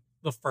being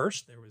the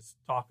first. There was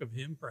talk of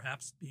him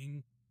perhaps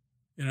being,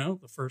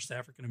 the first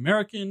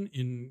African-American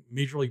in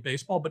Major League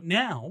Baseball. But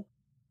now,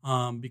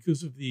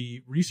 because of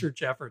the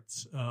research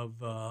efforts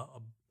of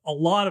a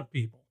lot of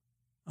people,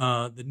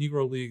 the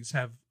Negro Leagues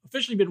have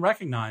officially been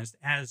recognized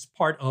as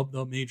part of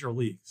the major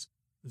leagues.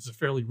 This is a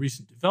fairly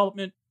recent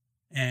development.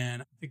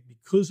 And I think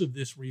because of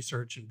this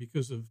research and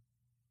because of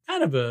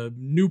kind of a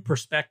new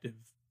perspective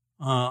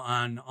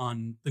on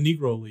the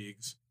Negro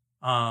Leagues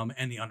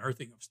and the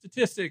unearthing of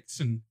statistics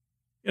and,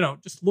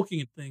 just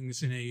looking at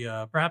things in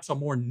a perhaps a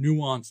more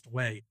nuanced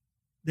way,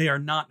 they are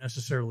not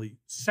necessarily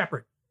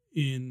separate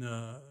in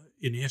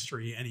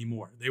history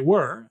anymore. They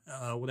were,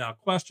 without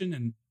question,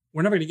 and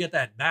we're never going to get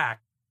that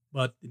back.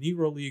 But the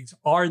Negro Leagues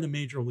are the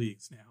major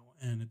leagues now,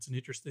 and it's an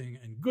interesting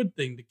and good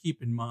thing to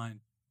keep in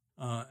mind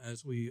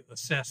as we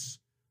assess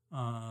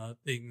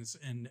things.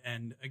 And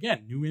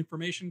again, new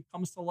information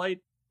comes to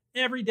light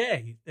every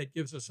day that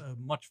gives us a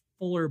much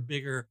fuller,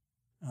 bigger,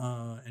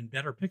 and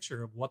better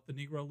picture of what the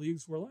Negro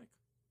Leagues were like.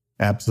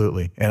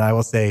 Absolutely. And I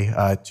will say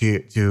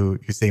you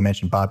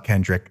mentioned Bob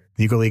Kendrick,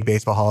 the Negro League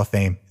Baseball Hall of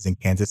Fame is in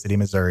Kansas City,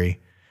 Missouri.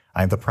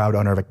 I'm the proud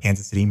owner of a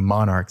Kansas City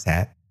Monarchs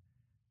hat,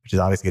 which is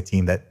obviously a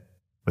team that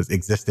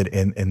existed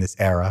in this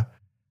era.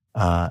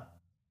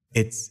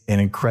 It's an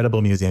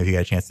incredible museum if you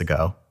get a chance to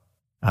go.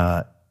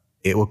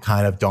 It will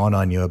kind of dawn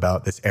on you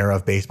about this era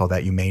of baseball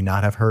that you may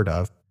not have heard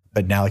of.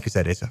 But now, like you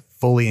said, it's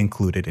fully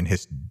included in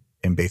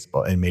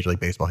baseball, in Major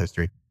League Baseball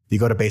history. If you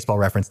go to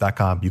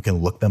baseballreference.com, you can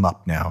look them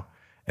up now.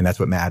 And that's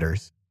what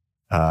matters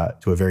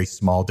to a very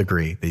small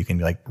degree, that you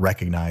can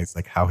recognize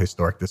how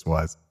historic this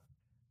was.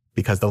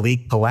 Because the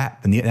league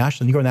collapsed, the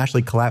Negro National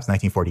League collapsed in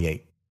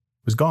 1948. It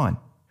was gone.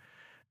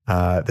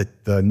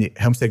 The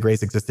Homestead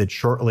Grays existed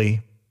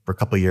shortly for a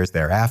couple of years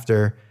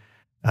thereafter,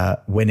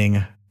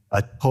 winning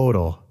a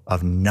total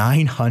of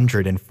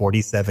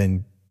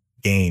 947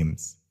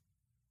 games,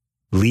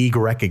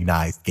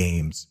 league-recognized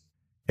games,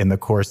 in the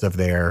course of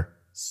their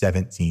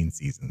 17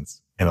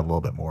 seasons, and a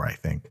little bit more, I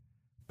think.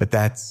 But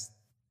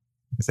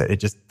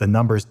the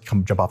numbers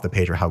jump off the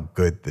page for how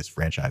good this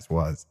franchise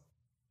was.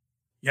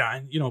 Yeah,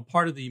 and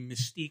part of the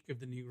mystique of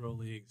the Negro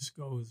Leagues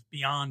goes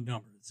beyond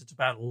numbers. It's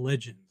about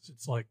legends.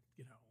 It's like,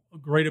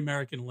 great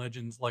American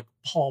legends like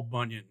Paul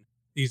Bunyan,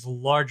 these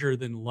larger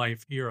than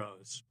life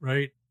heroes,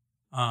 right?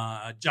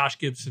 Josh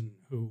Gibson,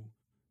 who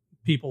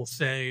people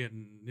say,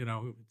 and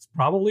it's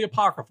probably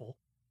apocryphal,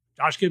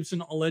 Josh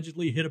Gibson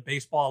allegedly hit a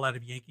baseball out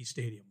of Yankee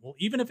Stadium. Well,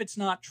 even if it's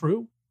not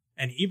true,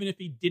 and even if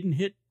he didn't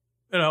hit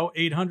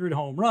 800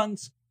 home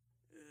runs,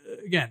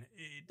 again,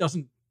 it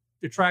doesn't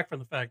detract from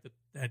the fact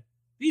that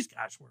these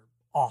guys were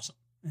awesome.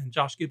 And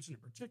Josh Gibson in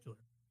particular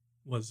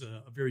was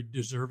a very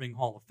deserving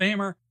Hall of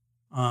Famer.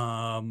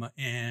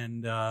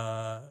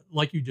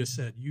 Like you just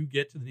said, you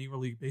get to the Negro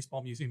League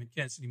Baseball Museum in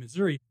Kansas City,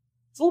 Missouri.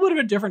 It's a little bit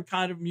of a different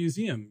kind of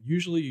museum.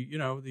 Usually,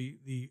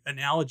 the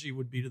analogy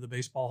would be to the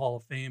Baseball Hall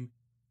of Fame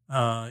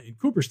in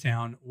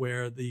Cooperstown,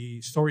 where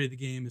the story of the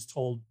game is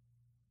told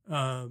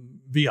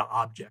via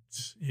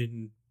objects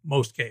in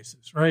most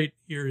cases, right?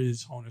 Here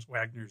is Honus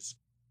Wagner's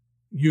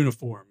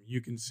uniform. You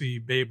can see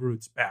Babe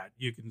Ruth's bat.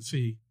 You can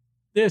see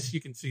this,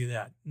 you can see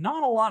that.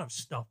 Not a lot of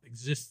stuff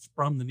exists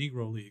from the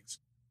Negro Leagues.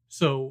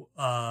 So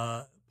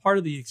part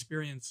of the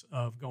experience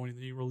of going to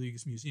the Negro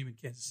Leagues Museum in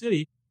Kansas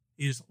City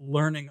is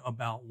learning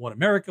about what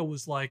America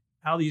was like,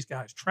 how these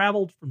guys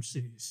traveled from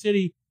city to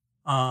city.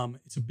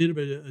 It's a bit of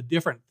a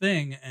different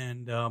thing,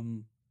 and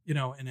and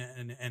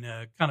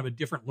a kind of a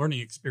different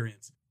learning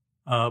experience.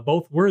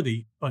 Both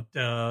worthy, but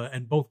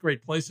and both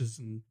great places,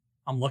 and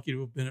I'm lucky to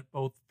have been at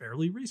both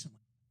fairly recently.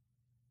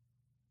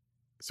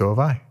 So have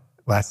I.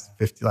 Last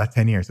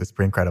 10 years. It's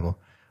pretty incredible.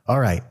 All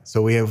right.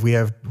 So we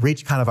have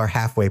reached kind of our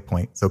halfway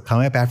point. So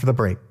coming up after the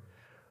break,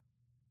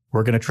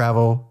 we're going to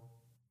travel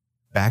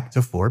back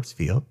to Forbes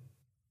Field,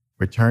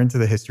 return to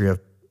the history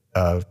of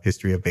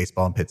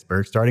baseball in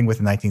Pittsburgh, starting with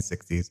the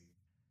 1960s.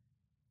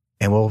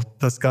 And we'll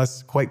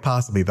discuss quite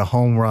possibly the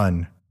home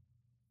run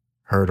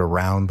heard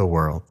around the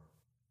world.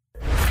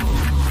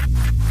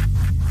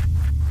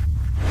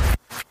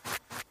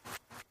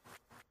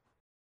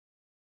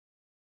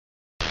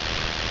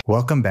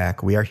 Welcome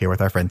back. We are here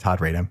with our friend Todd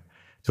Radom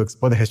to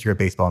explore the history of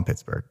baseball in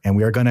Pittsburgh. And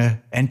we are going to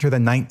enter the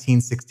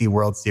 1960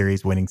 World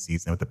Series winning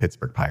season with the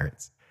Pittsburgh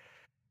Pirates.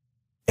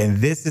 And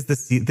this is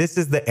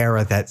the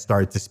era that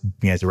started to speak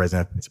me as a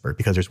resident of Pittsburgh,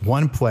 because there's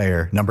one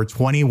player, number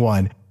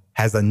 21,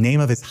 has the name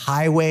of his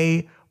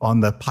highway on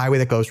the highway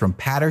that goes from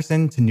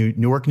Patterson to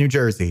Newark, New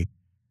Jersey.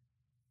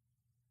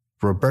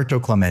 Roberto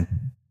Clemente,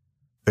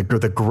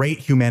 the great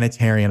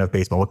humanitarian of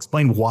baseball. We'll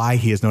explain why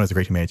he is known as a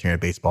great humanitarian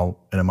of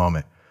baseball in a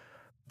moment.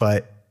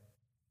 But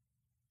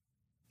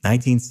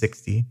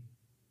 1960,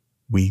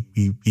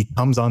 he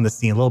comes on the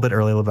scene a little bit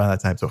early, a little bit at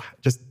that time. So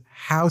just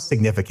how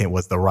significant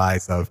was the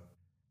rise of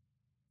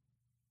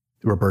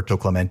Roberto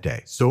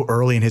Clemente so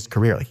early in his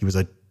career? Like, he was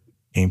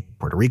in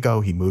Puerto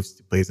Rico. He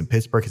plays in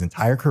Pittsburgh his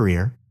entire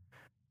career,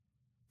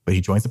 but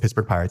he joins the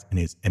Pittsburgh Pirates and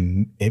is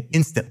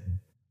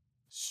instantly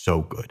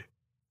so good.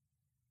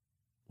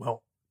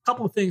 Well, a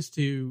couple of things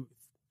to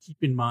keep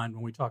in mind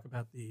when we talk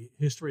about the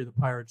history of the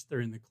Pirates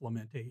during the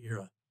Clemente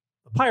era.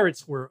 The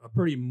Pirates were a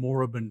pretty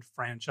moribund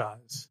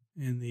franchise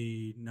in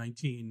the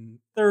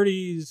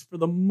 1930s for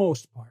the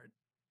most part.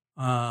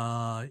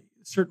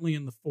 Certainly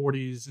in the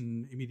 40s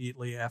and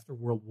immediately after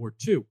World War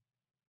II.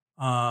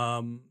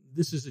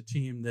 This is a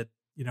team that,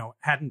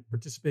 hadn't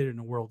participated in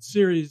a World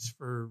Series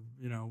for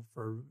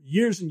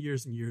years and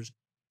years and years.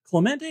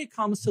 Clemente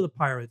comes to the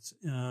Pirates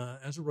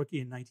as a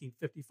rookie in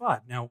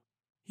 1955. Now,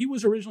 he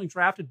was originally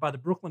drafted by the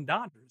Brooklyn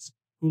Dodgers,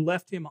 who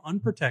left him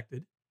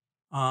unprotected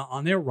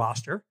on their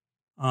roster.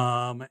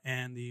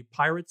 And the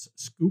Pirates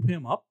scoop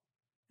him up,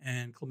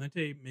 and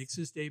Clemente makes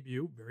his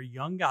debut, very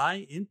young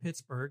guy in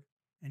Pittsburgh.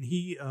 And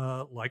he,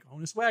 like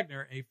Honus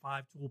Wagner, a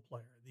five-tool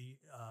player. The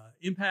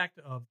impact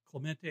of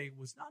Clemente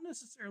was not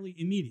necessarily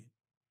immediate.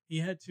 He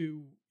had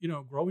to,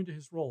 grow into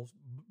his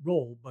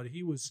role, but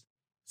he was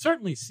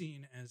certainly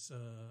seen as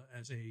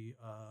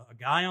a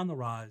guy on the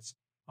rise,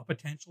 a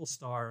potential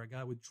star, a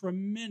guy with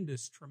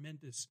tremendous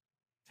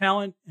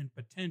talent and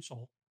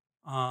potential.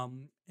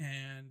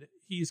 And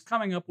he's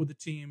coming up with a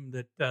team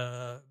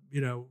that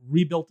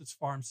rebuilt its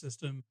farm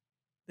system.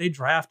 They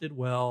drafted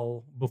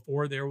well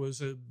before there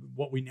was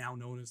what we now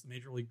know as the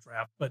Major League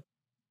Draft, but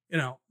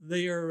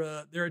they're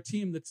a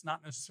team that's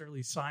not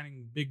necessarily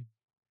signing big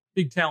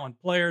talent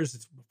players.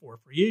 It's before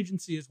free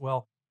agency as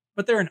well,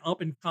 but they're an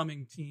up and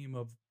coming team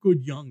of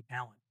good young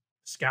talent,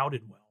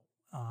 scouted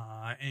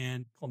well,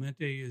 and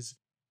Clemente is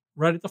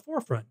right at the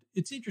forefront.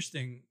 It's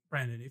interesting,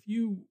 Brandon. If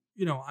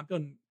I've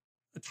done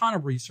a ton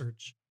of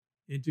research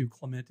into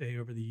Clemente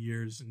over the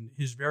years and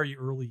his very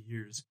early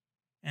years,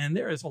 and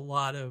there is a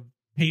lot of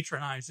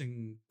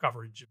patronizing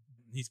coverage.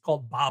 He's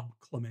called Bob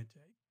Clemente.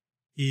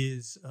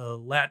 His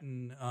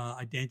Latin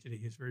identity,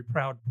 his very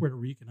proud Puerto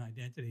Rican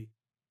identity,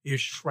 is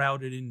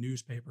shrouded in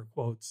newspaper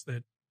quotes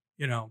that,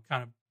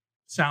 kind of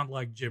sound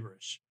like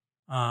gibberish.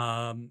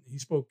 He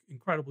spoke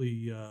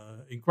incredibly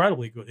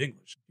good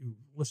English. If you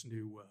listen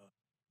to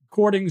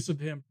recordings of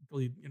him,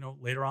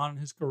 later on in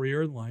his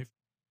career and life.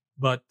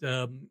 But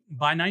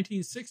by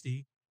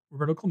 1960,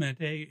 Roberto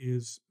Clemente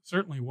is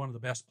certainly one of the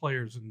best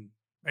players in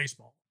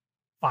baseball.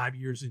 5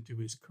 years into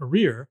his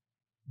career,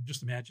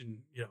 just imagine,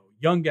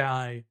 young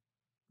guy,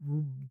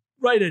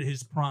 right at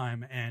his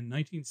prime. And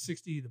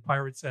 1960, the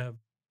Pirates have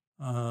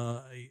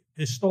a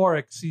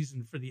historic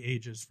season for the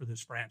ages for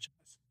this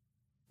franchise.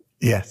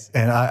 Yes.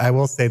 And I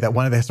will say that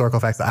one of the historical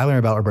facts that I learned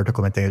about Roberto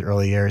Clemente's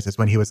early years is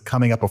when he was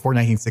coming up before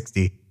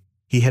 1960,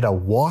 he hit a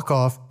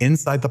walk-off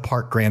inside the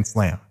park grand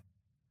slam,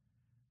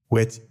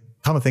 which,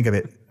 come to think of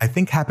it, I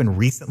think happened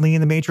recently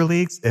in the major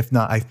leagues. If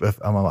not,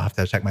 I'll have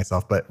to check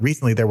myself. But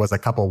recently there was a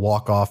couple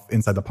walk-off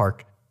inside the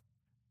park.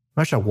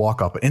 I'm not sure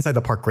walk-off, but inside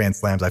the park grand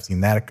slams. I've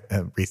seen that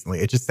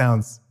recently. It just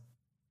sounds,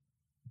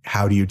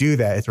 how do you do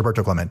that? It's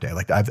Roberto Clemente.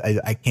 Like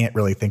I can't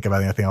really think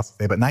about anything else to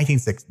say, but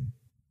 1960.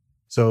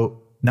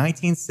 So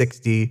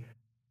 1960,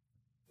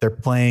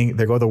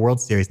 they go to the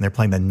World Series and they're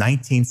playing the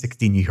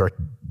 1960 New York.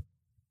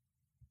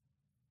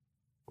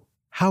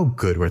 How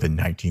good were the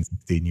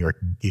 1960 New York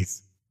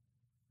Yankees?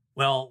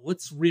 Well,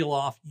 let's reel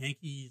off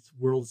Yankees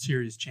World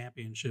Series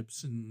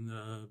championships in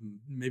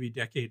maybe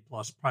decade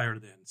plus prior to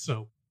then.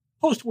 So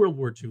post-World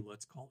War II,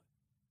 let's call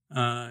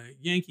it.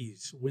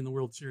 Yankees win the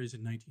World Series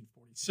in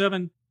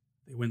 1947.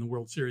 They win the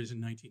World Series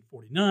in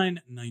 1949.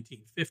 In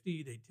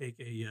 1950, they take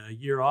a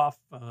year off.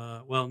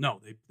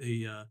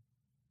 They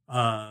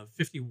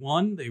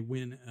 51, they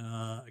win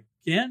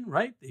again,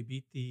 right? They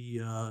beat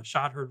the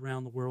shot heard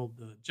around the world,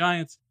 the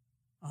Giants.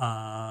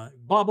 Blah,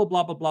 blah,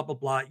 blah, blah, blah, blah,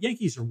 blah.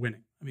 Yankees are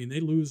winning. I mean,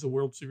 they lose the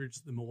World Series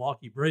to the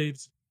Milwaukee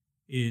Braves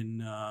in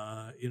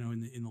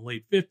the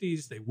late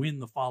 50s. They win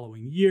the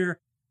following year.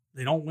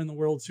 They don't win the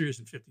World Series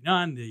in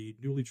 59. The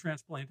newly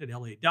transplanted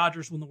LA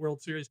Dodgers win the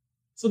World Series.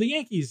 So the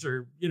Yankees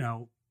are,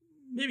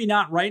 maybe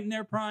not right in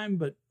their prime,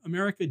 but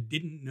America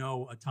didn't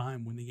know a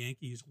time when the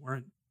Yankees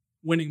weren't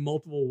winning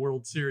multiple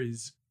World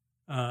Series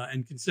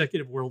and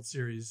consecutive World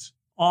Series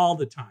all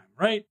the time,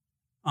 right?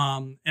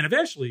 And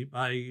eventually,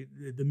 by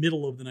the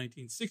middle of the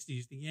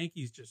 1960s, the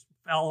Yankees just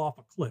fell off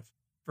a cliff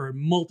for a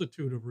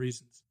multitude of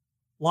reasons.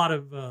 A lot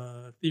of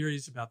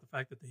theories about the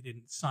fact that they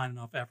didn't sign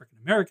enough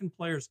African-American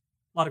players,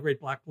 a lot of great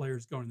black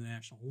players going to the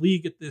National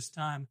League at this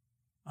time.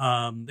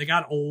 They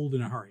got old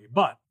in a hurry.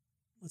 But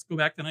let's go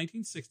back to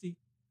 1960.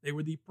 They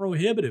were the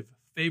prohibitive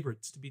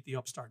favorites to beat the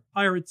upstart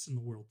Pirates in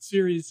the World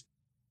Series.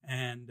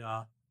 And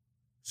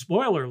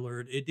spoiler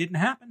alert, it didn't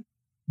happen.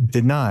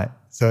 Did not.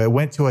 So it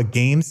went to a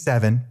Game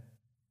 7.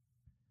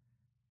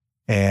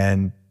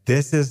 And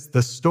this is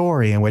the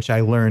story in which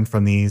I learned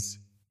from these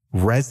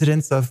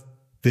residents of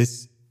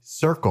this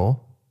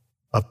circle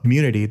of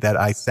community that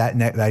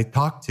I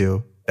talked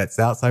to that's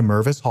outside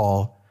Mervis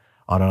Hall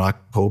on an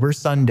October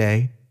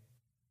Sunday.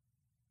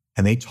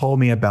 And they told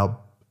me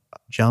about a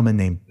gentleman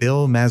named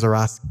Bill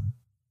Mazeroski.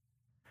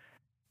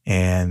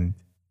 And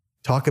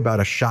talk about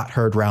a shot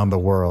heard round the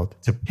world.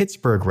 To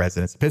Pittsburgh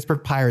residents,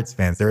 Pittsburgh Pirates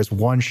fans, there is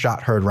one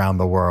shot heard round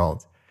the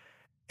world.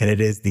 And it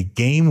is the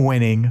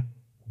game-winning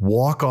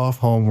walk-off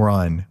home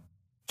run,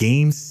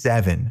 Game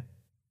 7.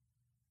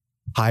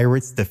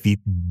 Pirates defeat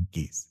the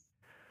Yankees.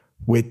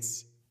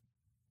 With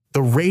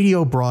the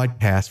radio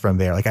broadcast from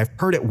there, like I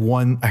heard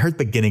the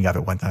beginning of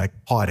it one time, I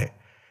caught it.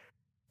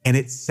 And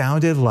it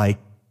sounded like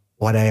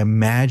what I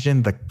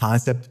imagined the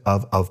concept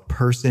of a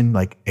person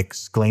like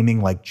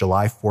exclaiming like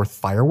July 4th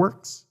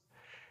fireworks.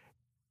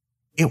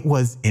 It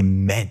was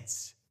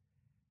immense.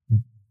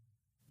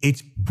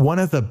 It's one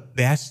of the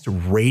best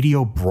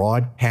radio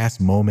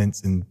broadcast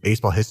moments in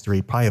baseball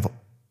history. Probably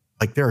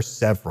like there are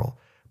several,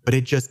 but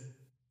it just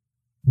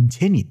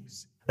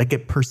continues. Like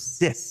it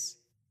persists,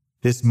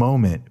 this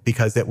moment,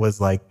 because it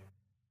was like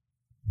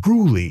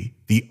truly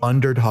the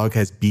underdog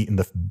has beaten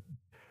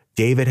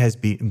David has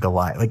beaten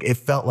Goliath. Like it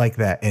felt like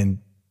that. And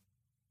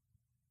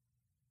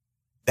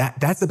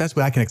That's the best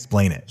way I can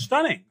explain it.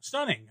 Stunning.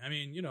 I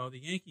mean, the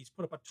Yankees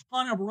put up a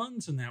ton of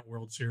runs in that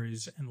World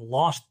Series and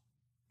lost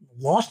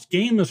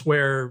games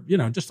where,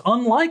 just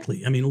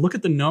unlikely. I mean, look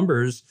at the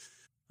numbers.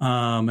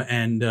 And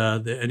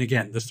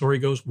again, the story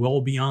goes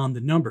well beyond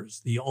the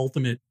numbers. The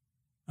ultimate,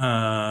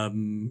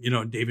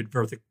 David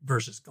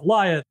versus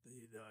Goliath,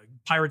 the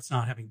Pirates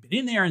not having been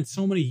in there in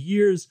so many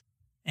years.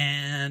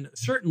 And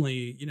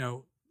certainly,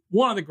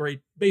 one of the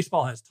great,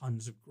 baseball has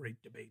tons of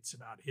great debates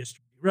about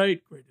history,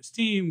 right? Greatest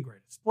team,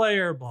 greatest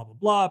player, blah, blah,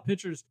 blah,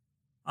 pitchers.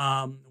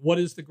 What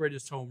is the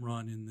greatest home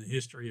run in the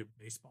history of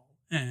baseball?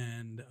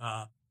 And,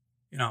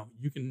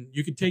 you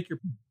can take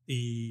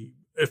the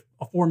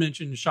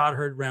aforementioned shot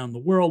heard around the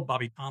world,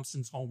 Bobby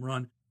Thompson's home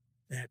run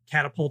that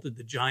catapulted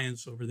the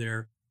Giants over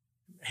their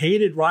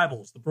hated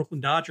rivals, the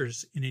Brooklyn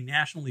Dodgers, in a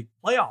National League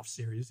playoff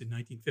series in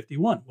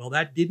 1951. Well,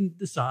 that didn't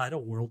decide a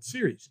World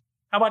Series.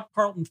 How about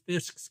Carlton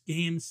Fisk's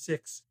Game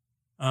 6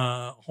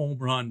 home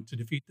run to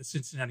defeat the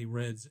Cincinnati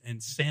Reds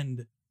and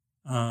send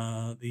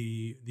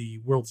the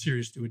World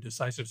Series to a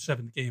decisive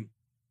seventh game?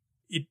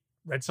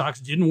 Red Sox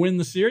didn't win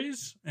the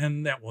series,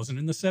 and that wasn't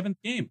in the seventh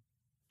game.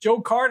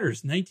 Joe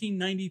Carter's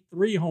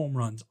 1993 home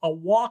runs, a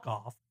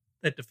walk-off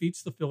that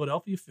defeats the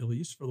Philadelphia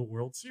Phillies for the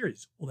World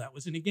Series. Well, that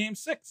was in a Game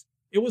 6.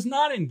 It was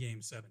not in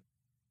Game 7.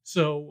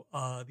 So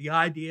the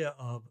idea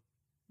of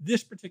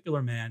this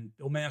particular man,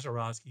 Bill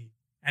Mazeroski,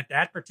 at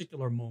that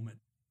particular moment,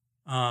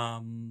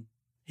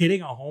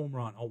 hitting a home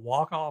run, a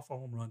walk-off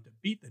home run to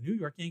beat the New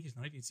York Yankees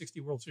 1960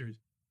 World Series,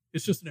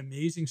 it's just an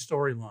amazing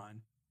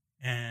storyline.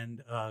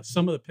 And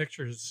some of the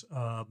pictures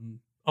of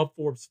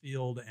Forbes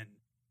Field, and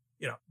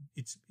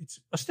it's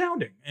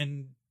astounding.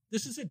 And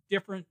this is a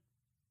different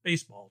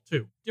baseball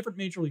too, different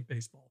Major League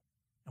Baseball.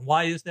 And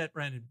why is that,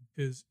 Brandon?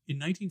 Because in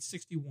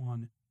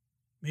 1961,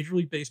 Major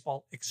League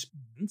Baseball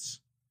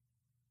expands.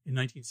 In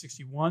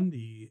 1961,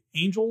 the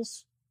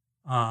Angels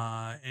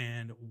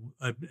and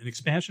an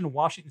expansion of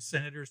Washington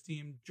Senators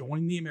team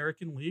joined the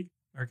American League.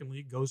 American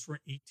League goes from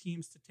 8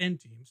 teams to 10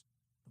 teams.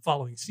 The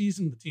following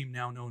season, the team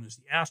now known as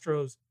the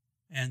Astros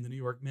and the New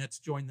York Mets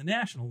joined the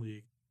National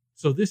League.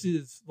 So this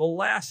is the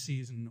last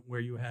season where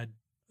you had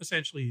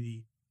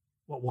essentially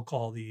what we'll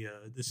call the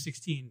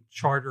 16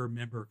 charter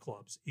member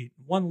clubs, 8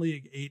 in one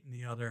league, 8 in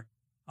the other.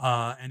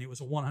 And it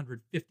was a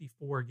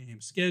 154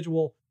 game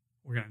schedule.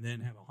 We're going to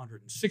then have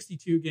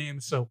 162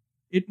 games. So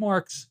it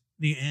marks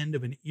the end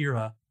of an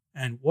era.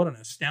 And what an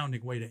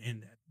astounding way to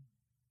end that.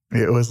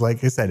 It was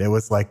like I said, it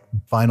was like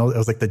the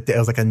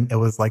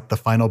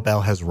final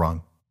bell has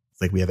rung.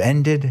 It's like we have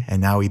ended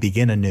and now we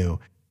begin anew.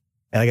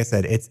 And like I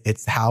said,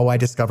 it's how I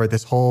discovered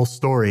this whole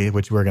story,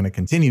 which we're going to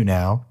continue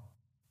now.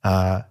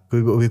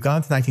 We've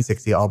gone to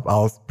 1960.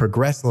 I'll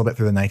progress a little bit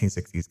through the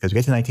 1960s because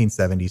we get to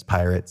 1970s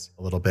Pirates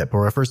a little bit. But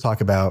we'll first talk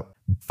about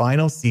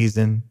final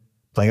season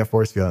playing at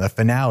Forbes Field. And the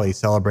finale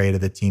celebrated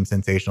the team's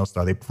sensational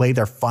star. They played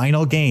their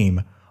final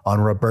game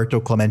on Roberto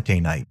Clemente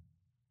night.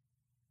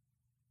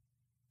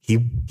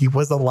 He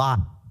was alive.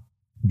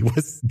 He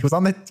was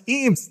on the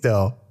team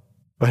still,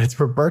 but it's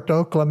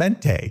Roberto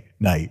Clemente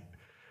night.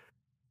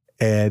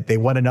 And they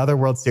won another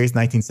World Series in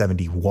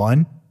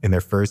 1971 in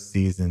their first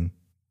season,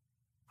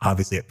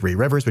 obviously at Three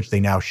Rivers, which they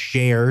now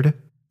shared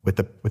with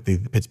the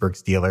Pittsburgh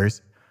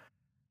Steelers.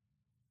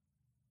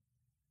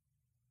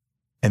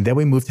 And then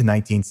we moved to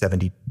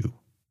 1972.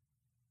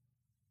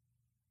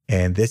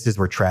 And this is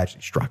where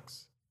tragedy struck.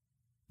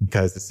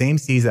 Because the same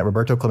season that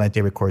Roberto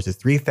Clemente records his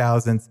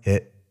 3,000th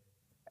hit,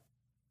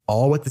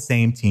 all with the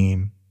same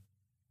team.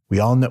 We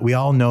all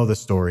know the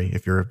story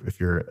if you're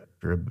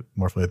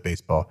more familiar with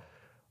baseball.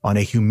 On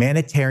a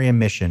humanitarian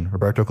mission,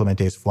 Roberto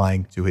Clemente is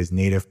flying to his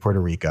native Puerto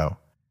Rico.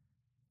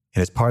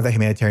 And as part of that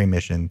humanitarian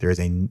mission, there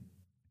is a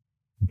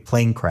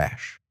plane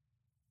crash.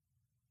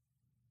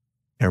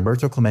 And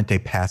Roberto Clemente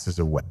passes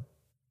away.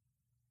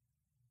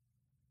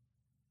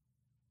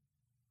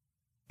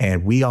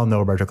 And we all know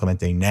Roberto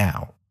Clemente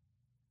now,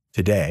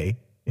 today,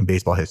 in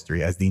baseball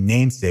history, as the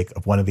namesake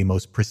of one of the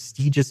most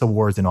prestigious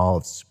awards in all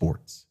of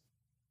sports.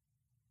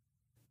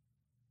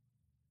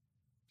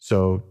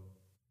 So,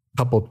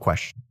 coupled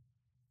questions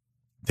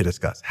to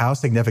discuss. How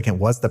significant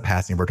was the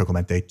passing of Roberto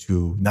Clemente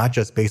to not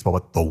just baseball,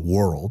 but the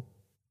world?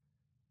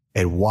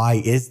 And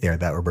why is there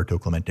that Roberto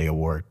Clemente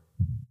Award?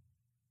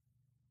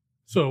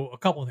 So a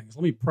couple of things.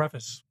 Let me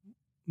preface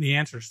the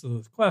answers to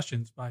those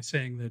questions by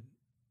saying that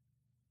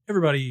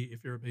everybody,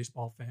 if you're a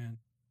baseball fan,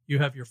 you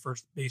have your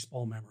first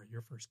baseball memory,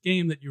 your first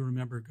game that you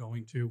remember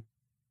going to,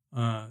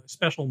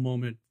 special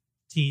moment,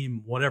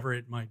 team, whatever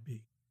it might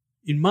be.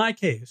 In my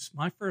case,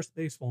 my first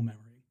baseball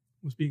memory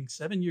was being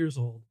 7 years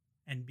old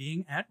and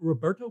being at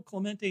Roberto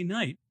Clemente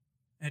night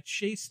at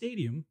Shea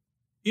Stadium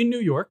in New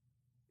York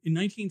in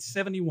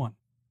 1971.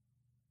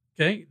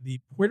 Okay,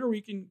 the Puerto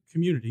Rican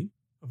community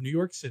of New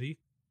York City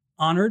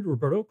honored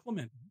Roberto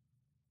Clemente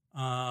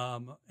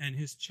and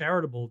his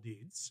charitable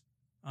deeds.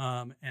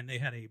 And they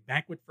had a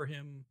banquet for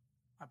him,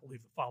 I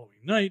believe, the following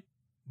night.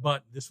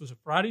 But this was a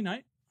Friday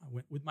night. I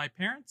went with my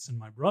parents and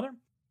my brother.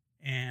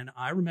 And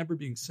I remember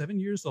being 7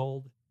 years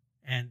old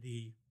and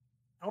the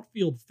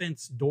outfield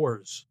fence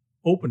doors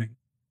opening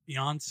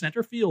beyond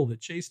center field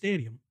at Shea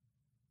Stadium,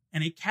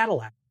 and a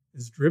Cadillac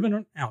is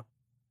driven out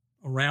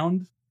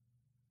around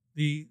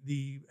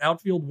the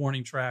outfield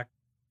warning track,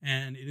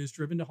 and it is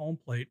driven to home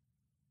plate.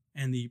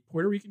 And the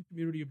Puerto Rican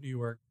community of New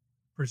York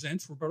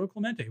presents Roberto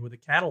Clemente with a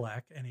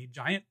Cadillac and a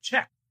giant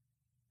check.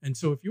 And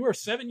so if you are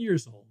 7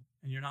 years old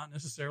and you're not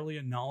necessarily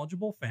a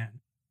knowledgeable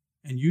fan,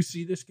 and you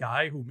see this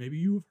guy who maybe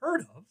you've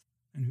heard of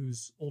and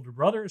whose older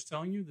brother is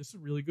telling you this is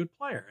a really good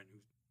player and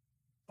whose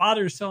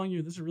father is telling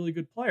you this is a really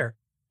good player,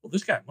 well,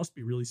 this guy must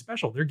be really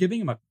special. They're giving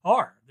him a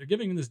car. They're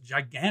giving him this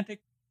gigantic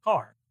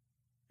car.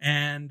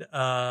 And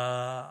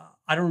I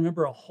don't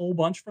remember a whole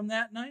bunch from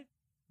that night,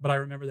 but I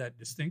remember that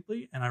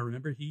distinctly. And I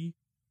remember he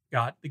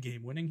got the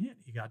game-winning hit.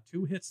 He got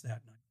 2 hits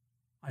that night.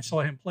 I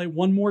saw him play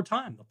one more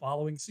time the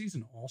following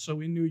season, also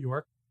in New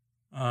York,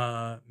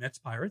 Mets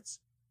Pirates.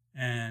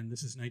 And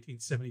this is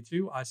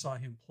 1972. I saw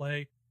him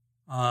play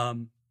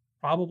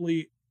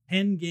probably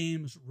 10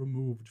 games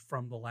removed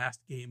from the last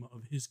game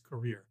of his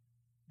career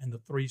and the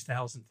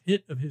 3,000th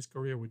hit of his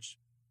career, which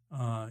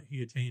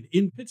he attained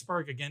in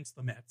Pittsburgh against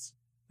the Mets.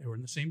 They were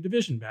in the same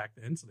division back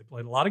then, so they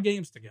played a lot of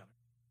games together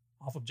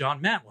off of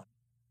John Matlack.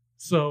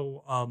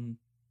 So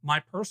my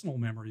personal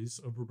memories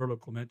of Roberto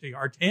Clemente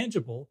are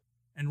tangible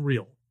and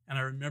real. And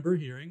I remember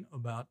hearing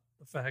about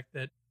the fact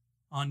that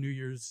on New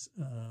Year's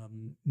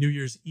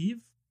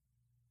Eve,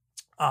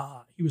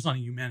 he was on a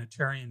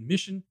humanitarian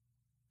mission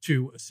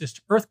to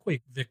assist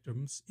earthquake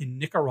victims in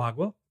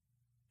Nicaragua.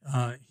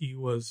 He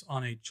was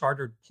on a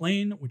chartered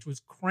plane, which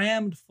was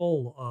crammed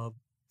full of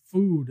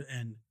food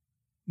and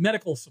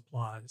medical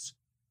supplies.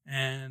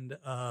 And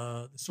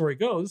the story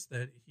goes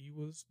that he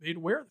was made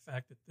aware of the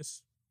fact that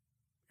this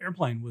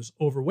airplane was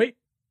overweight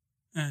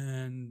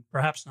and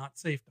perhaps not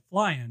safe to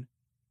fly in,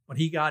 but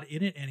he got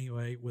in it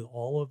anyway with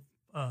all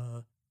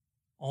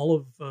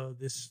of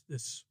this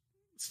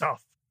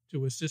stuff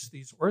to assist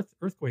these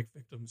earthquake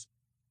victims.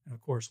 And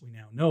of course, we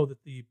now know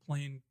that the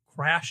plane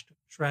crashed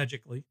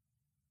tragically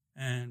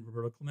and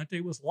Roberto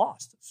Clemente was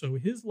lost. So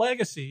his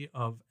legacy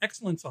of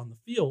excellence on the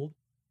field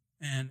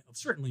and of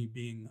certainly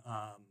being,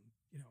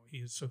 he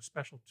is so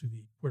special to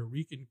the Puerto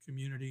Rican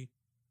community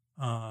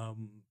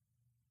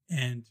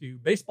and to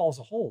baseball as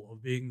a whole,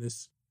 of being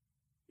this,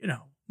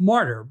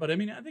 martyr. But I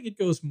mean, I think it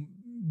goes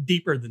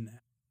deeper than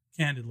that,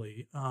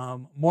 candidly.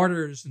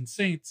 Martyrs and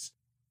saints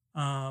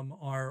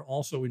are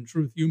also in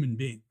truth human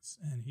beings.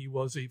 And he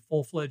was a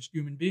full-fledged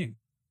human being,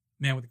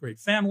 a man with a great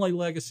family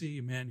legacy,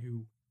 a man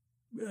who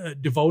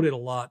devoted a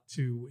lot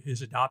to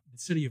his adopted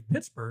city of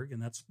Pittsburgh. And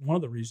that's one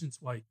of the reasons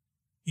why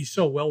he's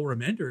so well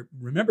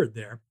remembered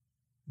there.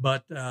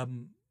 But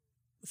the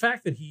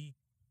fact that he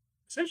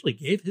essentially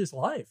gave his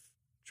life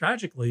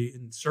tragically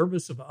in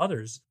service of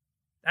others,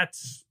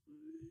 that's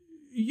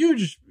a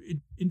huge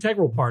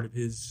integral part of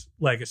his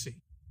legacy.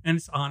 And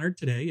it's honored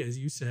today, as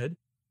you said,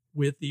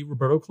 with the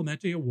Roberto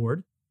Clemente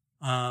Award.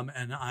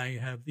 And I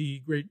have the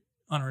great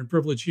honor and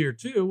privilege here,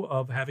 too,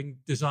 of having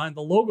designed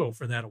the logo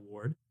for that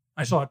award.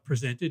 I saw it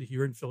presented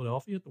here in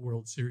Philadelphia at the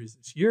World Series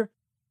this year.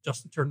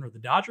 Justin Turner of the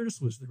Dodgers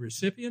was the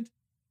recipient.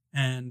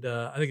 And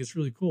I think it's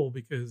really cool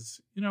because,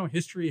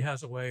 history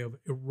has a way of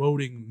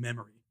eroding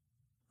memory.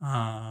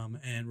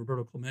 And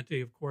Roberto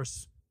Clemente, of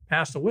course,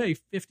 passed away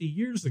 50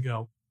 years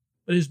ago,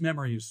 but his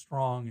memory is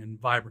strong and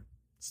vibrant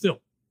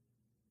still.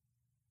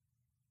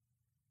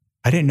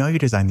 I didn't know you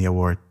designed the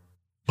award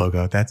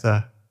logo. It's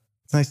a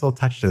nice little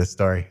touch to the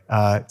story.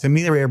 To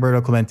me, the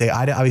Roberto Clemente,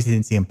 I obviously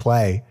didn't see him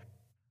play,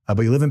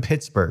 but you live in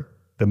Pittsburgh.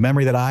 The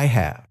memory that I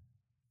have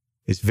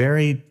is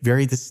very,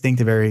 very distinct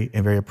and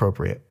very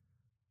appropriate.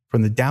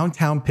 From the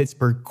downtown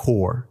Pittsburgh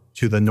core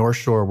to the North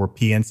Shore where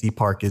PNC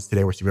Park is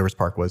today, where Steve Rivers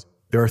Park was,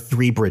 there are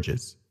 3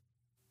 bridges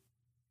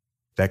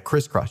that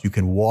crisscross. You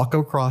can walk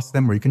across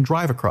them or you can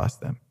drive across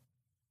them.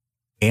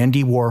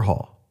 Andy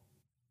Warhol,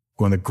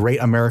 one of the great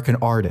American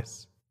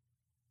artists,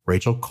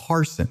 Rachel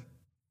Carson,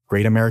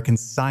 great American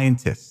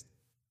scientist,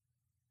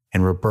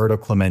 and Roberto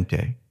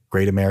Clemente,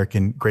 great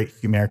American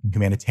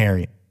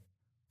humanitarian,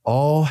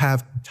 all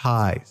have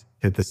ties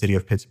to the city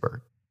of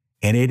Pittsburgh.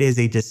 And it is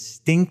a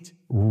distinct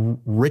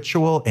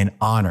ritual and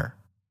honor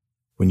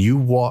when you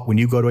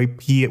go to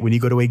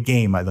a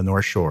game at the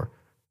North Shore.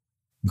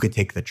 You could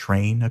take the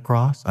train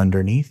across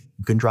underneath.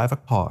 You can drive a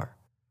car.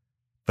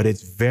 But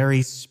it's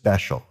very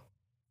special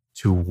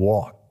to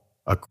walk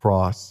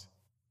across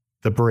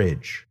the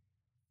bridge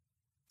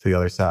to the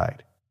other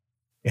side.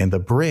 And the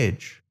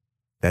bridge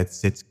that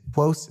sits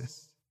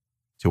closest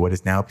to what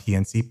is now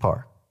PNC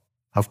Park,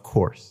 of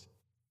course,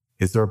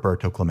 is the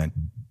Roberto Clemente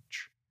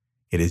Bridge.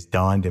 It is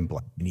donned in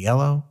black and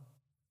yellow,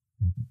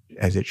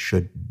 as it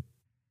should be.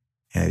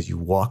 And as you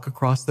walk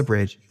across the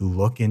bridge, you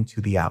look into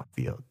the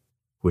outfield,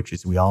 which,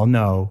 as we all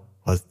know,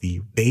 was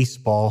the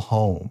baseball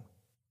home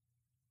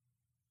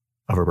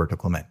of Roberto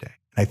Clemente.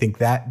 I think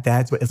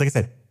that's what, it's like I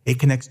said, it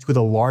connects to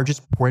the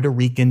largest Puerto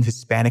Rican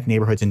Hispanic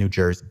neighborhoods in New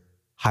Jersey,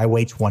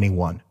 Highway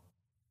 21.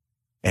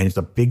 And it's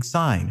a big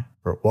sign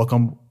for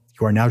welcome,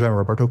 you are now driving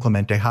Roberto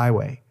Clemente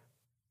Highway.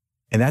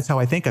 And that's how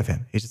I think of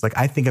him. It's just like,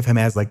 I think of him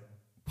as like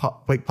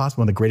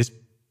possibly one of the greatest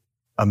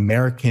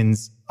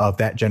Americans of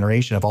that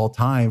generation of all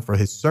time for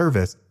his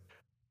service.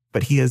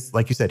 But he is,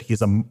 like you said, he's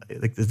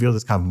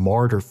this kind of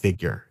martyr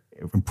figure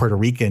from Puerto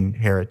Rican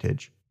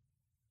heritage.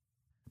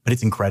 But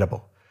it's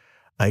incredible.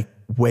 Like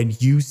when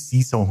you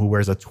see someone who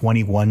wears a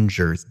 21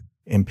 jersey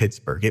in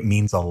Pittsburgh, it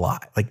means a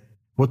lot. Like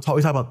we talk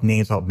about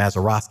names about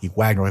Mazeroski,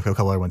 Wagner, a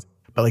couple other ones.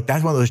 But like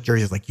that's one of those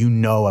jerseys, like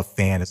a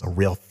fan is a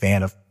real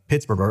fan of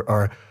Pittsburgh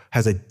or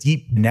has a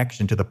deep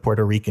connection to the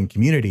Puerto Rican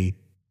community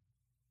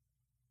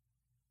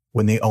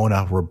when they own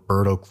a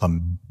Roberto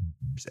Clemente.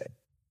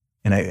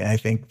 And I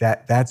think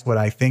that's what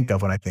I think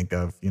of when I think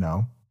of,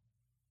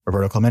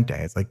 Roberto Clemente.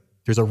 It's like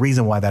there's a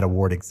reason why that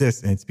award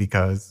exists, and it's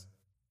because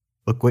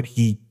look what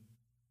he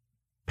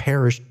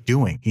perished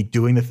doing. He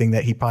doing the thing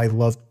that he probably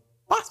loved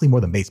possibly more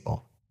than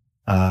baseball.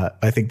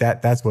 I think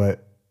that's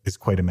what is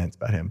quite immense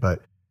about him.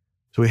 But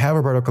so we have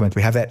Roberto Clemente,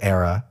 we have that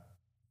era.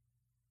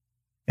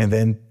 And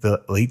then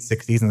the late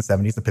 60s and the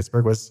 70s in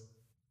Pittsburgh was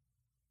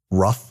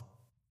rough,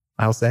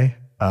 I'll say.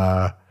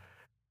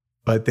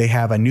 But they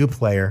have a new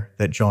player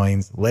that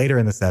joins later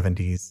in the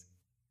 70s.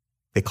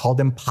 They called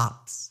him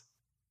Pops.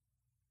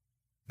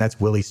 That's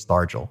Willie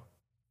Stargell.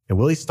 And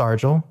Willie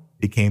Stargell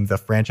became the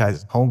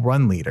franchise's home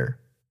run leader.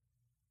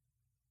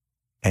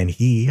 And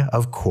he,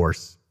 of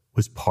course,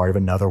 was part of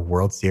another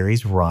World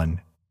Series run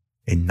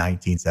in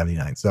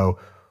 1979. So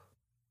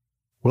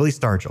Willie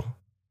Stargell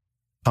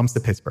comes to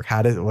Pittsburgh.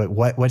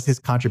 What's his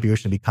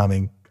contribution to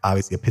becoming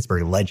obviously a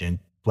Pittsburgh legend,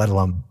 let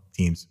alone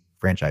team's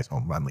franchise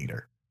home run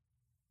leader?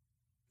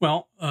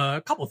 Well,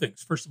 a couple of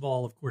things. First of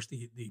all, of course,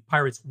 the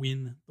Pirates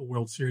win the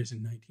World Series in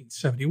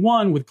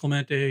 1971 with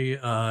Clemente,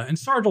 and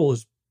Stargell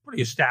was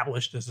pretty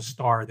established as a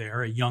star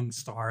there, a young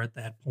star at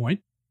that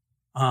point.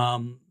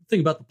 Thing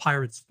about the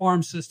Pirates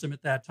farm system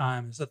at that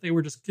time is that they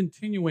were just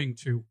continuing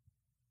to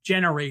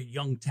generate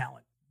young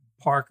talent.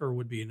 Parker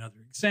would be another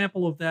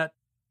example of that.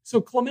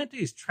 So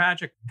Clemente's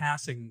tragic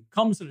passing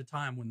comes at a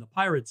time when the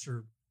Pirates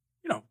are,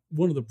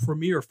 one of the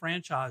premier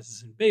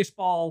franchises in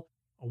baseball,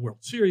 a World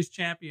Series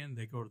champion.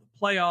 They go to the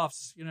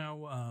playoffs,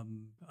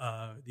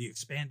 the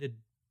expanded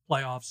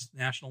playoffs,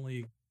 National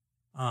League,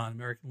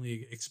 American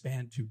League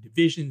expand to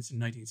divisions in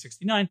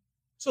 1969.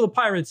 So the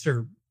Pirates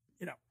are,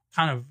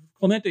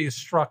 Clemente is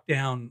struck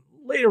down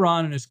later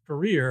on in his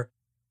career,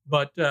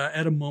 but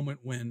at a moment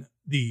when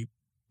the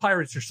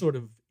Pirates are sort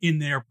of in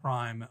their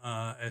prime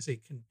as a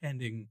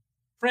contending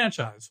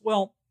franchise.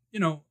 Well,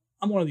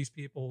 I'm one of these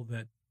people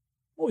that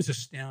always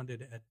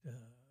astounded at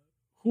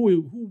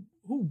who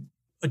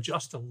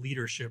adjust to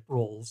leadership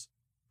roles,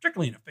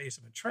 particularly in the face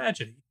of a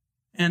tragedy.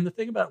 And the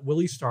thing about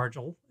Willie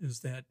Stargell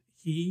is that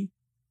he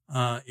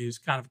is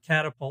kind of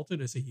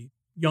catapulted as a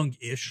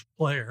young-ish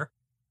player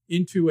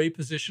into a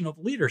position of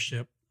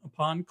leadership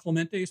upon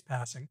Clemente's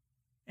passing.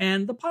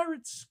 And the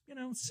Pirates,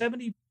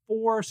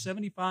 74,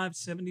 75,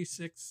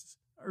 76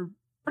 are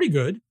pretty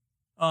good.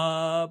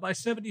 By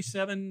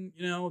 77,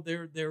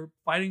 they're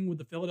fighting with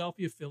the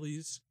Philadelphia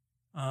Phillies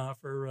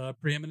for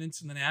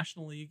preeminence in the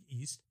National League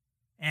East.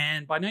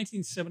 And by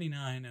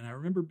 1979, and I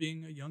remember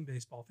being a young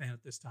baseball fan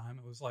at this time,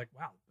 it was like,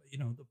 wow,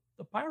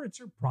 the Pirates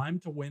are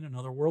primed to win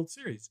another World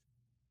Series.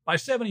 By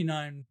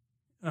 79,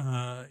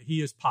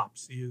 he is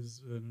Pops. He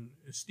is an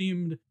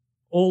esteemed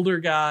older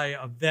guy,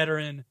 a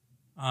veteran,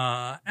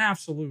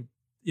 absolute,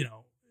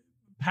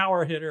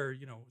 power hitter,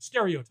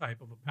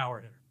 stereotype of a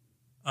power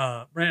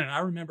hitter. Brandon, I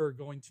remember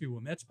going to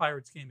a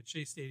Mets-Pirates game at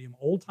Shea Stadium,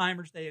 Old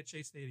Timers Day at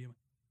Shea Stadium,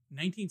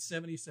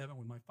 1977,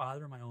 with my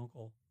father and my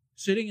uncle,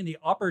 sitting in the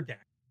upper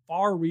deck,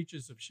 far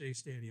reaches of Shea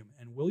Stadium,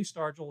 and Willie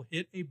Stargell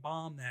hit a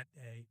bomb that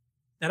day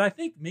that I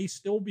think may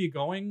still be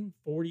going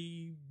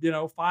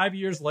 5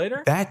 years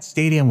later. That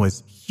stadium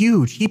was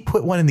huge. He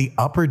put one in the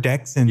upper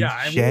decks in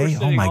Shea.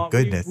 Oh my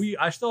goodness.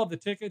 I still have the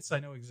tickets. I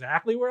know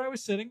exactly where I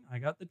was sitting. I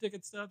got the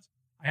ticket stubs.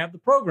 I have the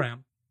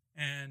program.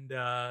 And,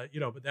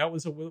 but that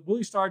was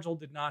Willie Stargell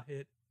did not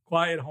hit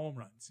quiet home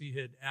runs. He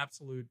hit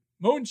absolute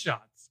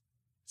moonshots.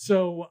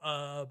 So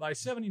by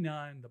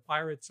 79, the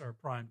Pirates are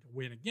primed to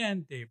win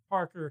again. Dave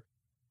Parker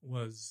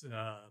was,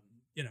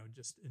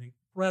 just an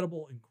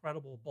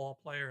incredible ball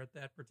player at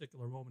that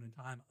particular moment in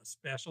time,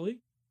 especially.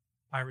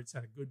 Pirates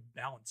had a good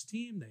balanced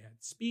team. They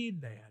had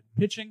speed, they had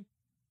pitching,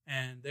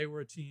 and they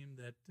were a team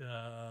that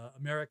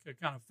America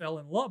kind of fell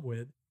in love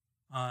with.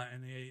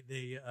 And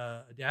they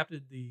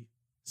adapted the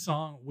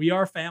song "We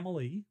Are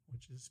Family,"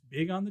 which is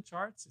big on the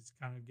charts. It's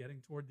kind of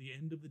getting toward the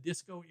end of the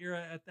disco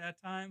era at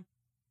that time.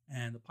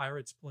 And the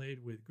Pirates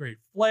played with great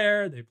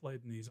flair. They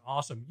played in these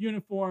awesome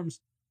uniforms.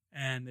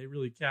 And they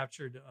really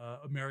captured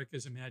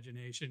America's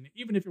imagination,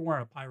 even if you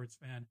weren't a Pirates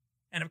fan.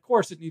 And of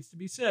course, it needs to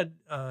be said,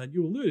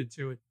 you alluded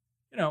to it,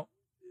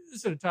 this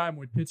is at a time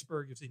when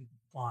Pittsburgh is in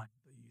decline.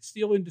 The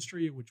steel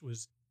industry, which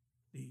was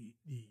the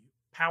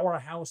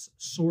powerhouse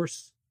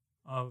source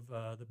of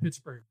the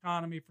Pittsburgh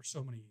economy for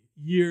so many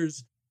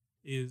years,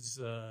 is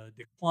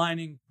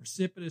declining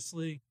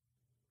precipitously.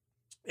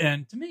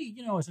 And to me,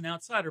 as an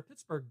outsider,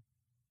 Pittsburgh,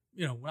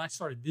 when I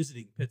started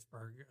visiting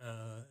Pittsburgh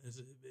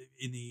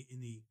in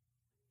the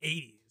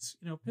 80s,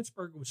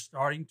 Pittsburgh was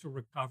starting to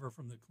recover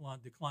from the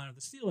decline of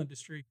the steel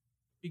industry.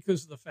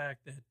 because of the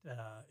fact that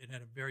it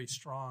had a very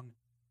strong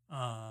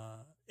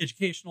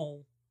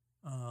educational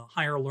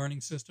higher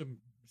learning system.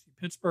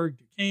 Pittsburgh,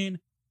 Duquesne,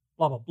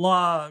 blah, blah,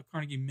 blah,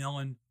 Carnegie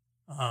Mellon,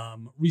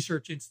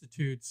 research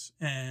institutes,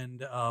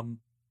 and, and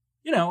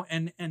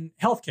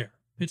healthcare.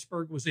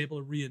 Pittsburgh was able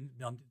to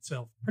reinvent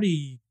itself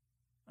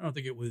I don't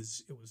think it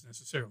was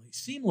necessarily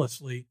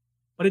seamlessly,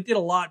 but it did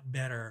a lot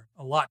better,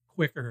 a lot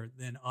quicker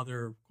than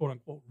other quote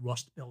unquote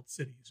Rust Belt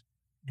cities.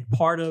 And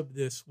part of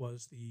this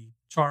was the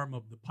charm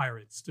of the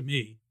Pirates, to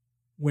me,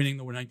 winning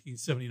the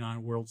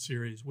 1979 World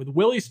Series with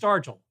Willie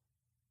Stargell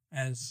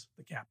as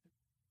the captain.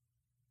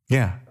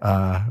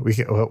 Yeah,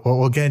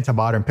 we'll get into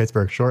modern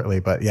Pittsburgh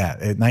shortly, but yeah,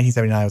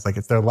 1979 was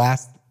it's their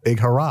last big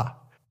hurrah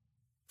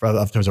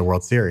in terms of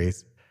World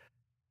Series.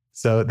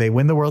 So they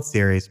win the World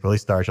Series. Willie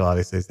Stargell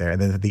obviously is there,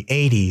 and then in the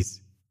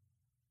 80s,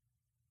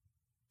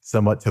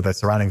 somewhat to the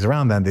surroundings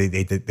around them,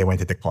 they went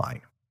to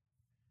decline.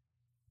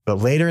 But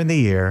later in the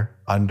year,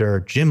 under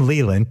Jim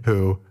Leland,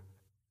 who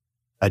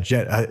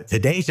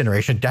today's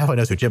generation definitely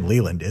knows who Jim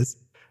Leland is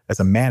as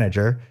a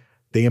manager,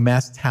 they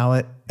amassed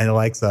talent and the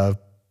likes of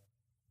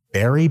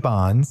Barry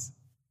Bonds,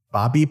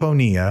 Bobby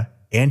Bonilla,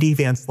 Andy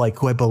Van Slyke,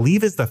 who I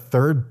believe is the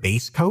third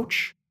base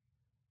coach,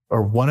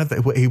 or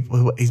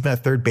he's been a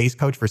third base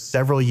coach for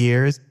several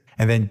years,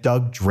 and then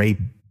Doug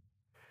Draper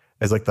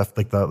as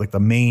the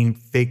main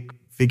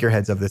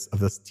figureheads of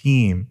this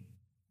team.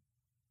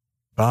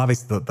 But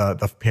obviously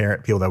the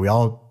parent people that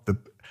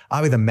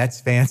obviously the Mets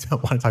fans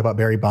don't want to talk about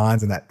Barry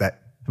Bonds and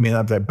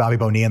Bobby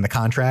Bonilla and the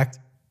contract,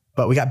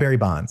 but we got Barry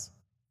Bonds.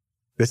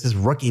 This is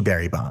rookie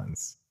Barry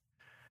Bonds.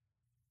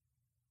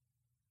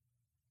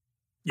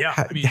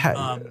 Yeah, we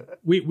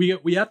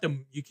have to.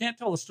 You can't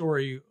tell the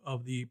story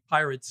of the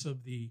Pirates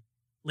of the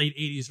late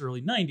 '80s,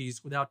 early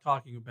 '90s without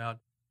talking about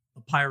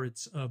the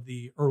Pirates of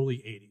the early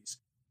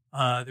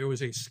 '80s. There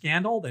was a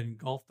scandal that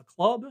engulfed the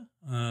club,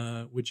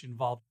 which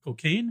involved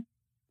cocaine.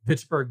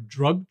 Pittsburgh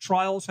drug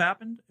trials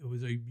happened. It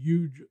was a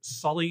huge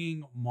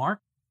sullying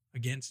mark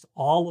against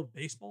all of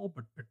baseball,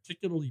 but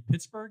particularly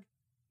Pittsburgh.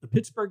 The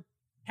Pittsburgh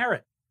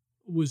Parrot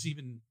was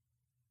even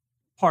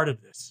part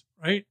of this,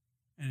 right?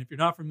 And if you're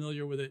not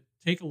familiar with it,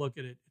 take a look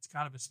at it. It's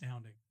kind of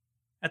astounding.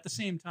 At the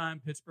same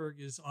time, Pittsburgh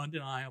is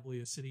undeniably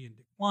a city in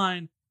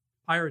decline.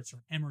 Pirates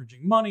are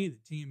hemorrhaging money. The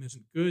team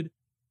isn't good.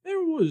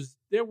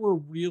 There were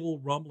real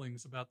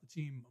rumblings about the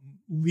team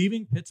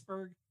leaving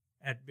Pittsburgh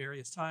at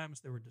various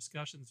times. There were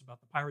discussions about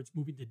the Pirates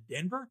moving to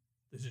Denver.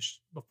 This is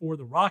before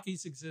the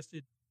Rockies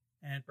existed,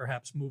 and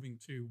perhaps moving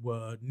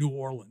to New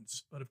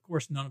Orleans. But of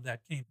course, none of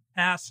that came to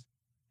pass.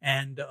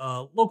 And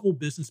local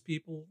business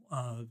people,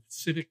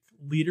 civic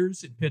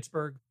leaders in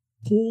Pittsburgh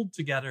pulled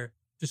together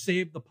to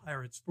save the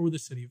Pirates for the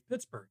city of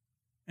Pittsburgh.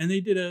 And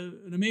they did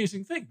an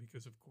amazing thing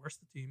because, of course,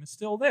 the team is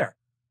still there.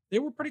 They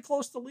were pretty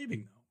close to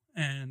leaving,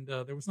 though, and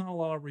there was not a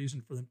lot of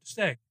reason for them to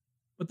stay.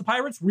 But the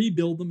Pirates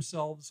rebuild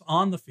themselves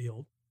on the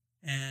field.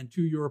 And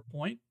to your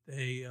point,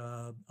 they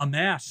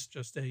amass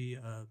just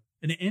an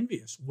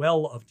envious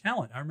well of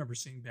talent. I remember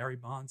seeing Barry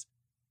Bonds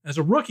as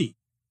a rookie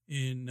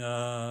in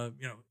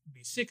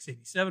 86,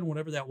 87,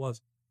 whatever that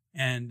was.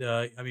 And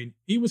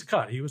he was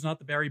cut. He was not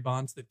the Barry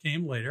Bonds that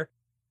came later,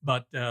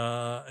 but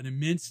an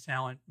immense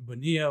talent.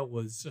 Bonilla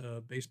was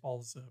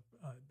baseball's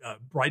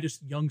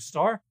brightest young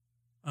star,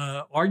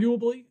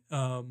 arguably,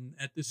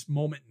 at this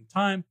moment in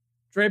time.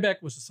 Draper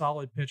was a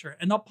solid pitcher,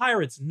 and the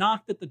Pirates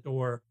knocked at the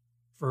door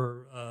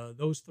for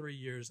those 3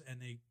 years, and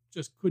they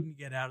just couldn't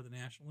get out of the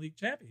National League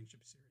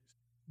Championship Series.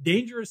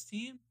 Dangerous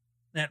team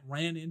that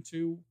ran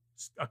into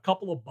a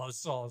couple of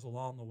buzzsaws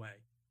along the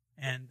way.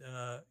 And,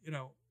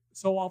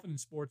 so often in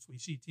sports, we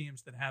see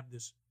teams that have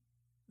this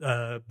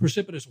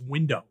precipitous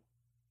window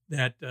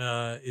that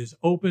is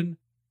open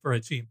for a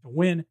team to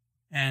win,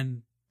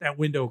 and that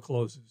window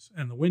closes.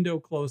 And the window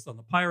closed on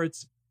the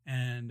Pirates,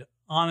 and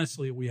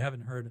honestly, we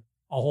haven't heard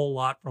a whole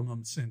lot from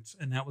them since,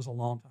 and that was a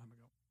long time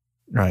ago.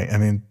 Right. I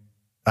mean,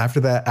 after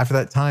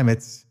that time,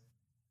 it's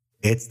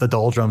the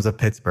doldrums of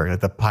Pittsburgh.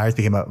 The Pirates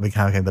became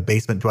the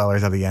basement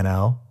dwellers of the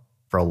NL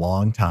for a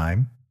long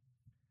time.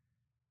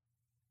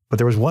 But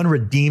there was one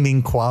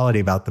redeeming quality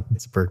about the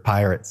Pittsburgh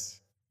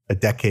Pirates a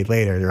decade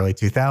later, the early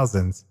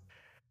 2000s.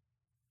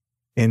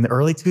 In the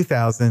early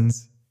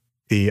 2000s,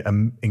 the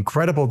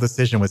incredible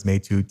decision was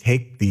made to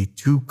take the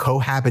two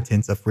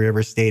cohabitants of Free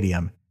River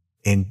Stadium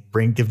and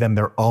give them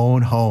their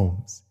own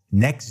homes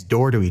next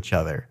door to each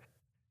other.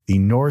 The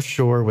North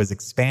Shore was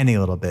expanding a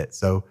little bit.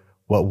 So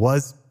what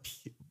was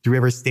Three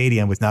River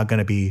Stadium was now going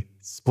to be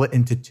split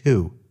into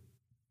two.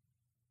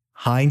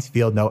 Heinz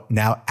Field,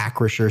 now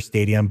Acrisure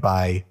Stadium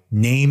by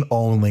name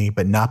only,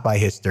 but not by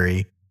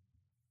history,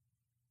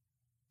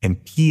 and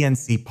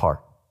PNC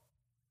Park.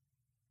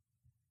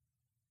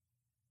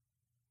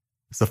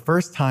 It's the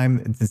first time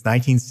since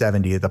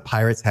 1970 that the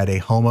Pirates had a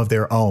home of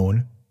their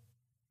own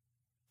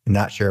and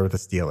not share with the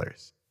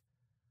Steelers.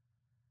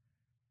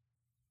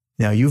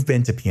 Now, you've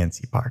been to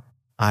PNC Park.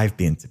 I've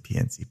been to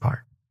PNC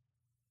Park.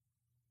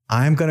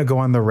 I'm going to go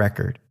on the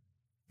record,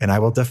 and I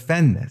will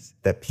defend this,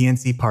 that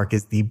PNC Park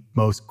is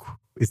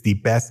the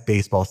best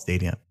baseball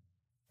stadium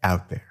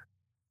out there.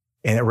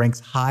 And it ranks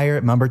higher.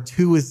 Number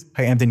 2 is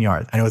Hampton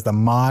Yards. I know it's the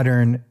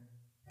modern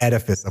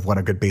edifice of what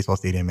a good baseball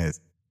stadium is.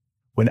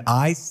 When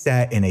I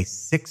sat in a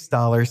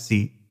 $6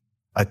 seat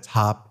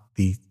atop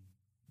the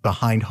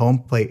behind home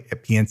plate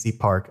at PNC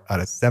Park at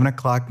a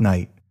 7:00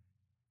 night,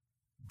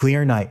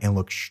 clear night, and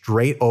looked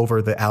straight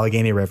over the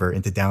Allegheny River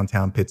into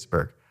downtown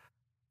Pittsburgh,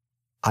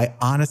 I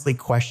honestly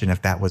question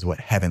if that was what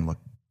heaven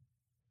looked like.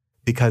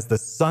 Because the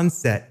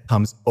sunset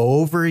comes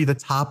over the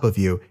top of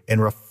you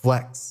and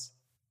reflects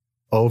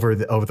over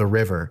the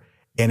river,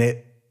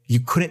 and you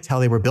couldn't tell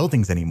they were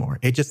buildings anymore.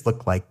 It just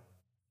looked like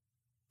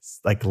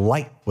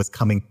light was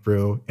coming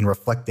through and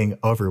reflecting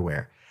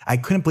everywhere. I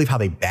couldn't believe how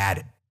they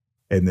batted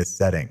in this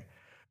setting.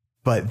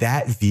 But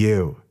that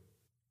view,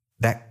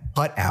 that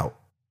cutout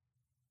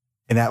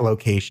in that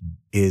location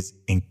is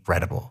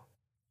incredible.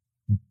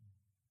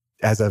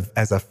 As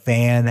a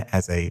fan,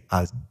 as a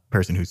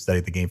person who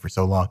studied the game for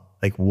so long,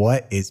 like,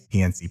 what is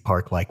PNC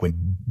Park like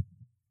when?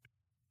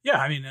 Yeah,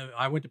 I mean,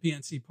 I went to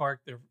PNC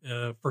Park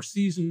their first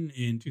season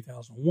in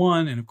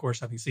 2001, and of course,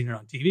 having seen it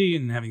on TV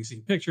and having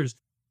seen pictures,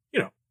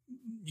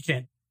 you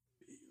can't,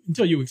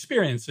 until you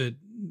experience it.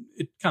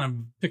 It kind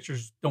of,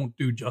 pictures don't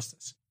do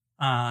justice.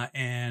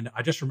 And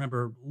I just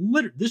remember,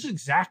 this is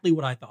exactly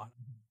what I thought.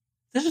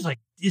 This is like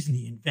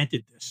Disney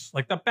invented this.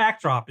 Like, the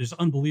backdrop is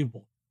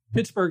unbelievable.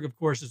 Pittsburgh, of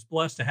course, is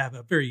blessed to have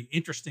a very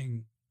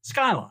interesting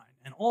skyline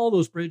and all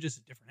those bridges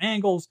at different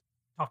angles.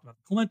 Talked about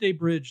the Calente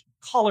Bridge, the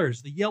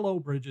colors, the yellow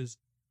bridges,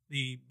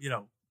 the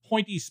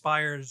pointy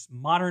spires,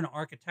 modern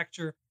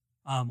architecture,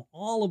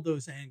 all of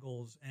those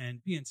angles, and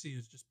PNC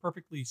is just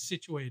perfectly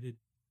situated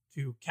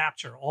to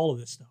capture all of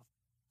this stuff.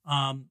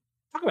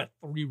 Talk about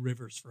Three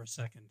Rivers for a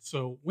second.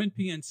 So when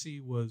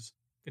PNC was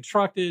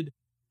constructed,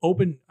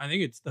 opened, I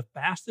think it's the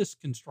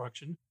fastest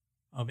construction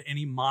of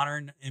any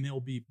modern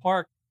MLB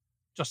park,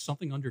 just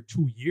something under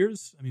 2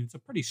 years. I mean, it's a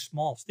pretty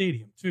small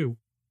stadium too,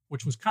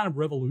 which was kind of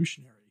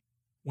revolutionary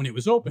when it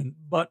was open,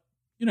 but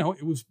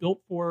it was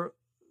built for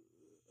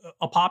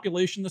a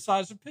population the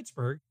size of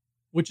Pittsburgh,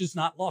 which is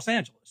not Los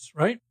Angeles,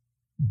 right?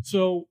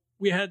 So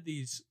we had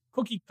these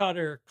cookie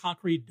cutter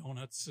concrete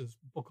donuts, as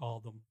people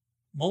call them,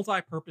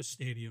 multi-purpose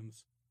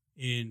stadiums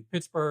in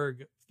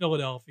Pittsburgh,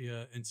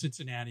 Philadelphia, and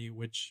Cincinnati,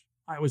 which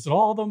I was at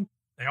all of them.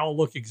 They all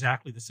look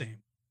exactly the same.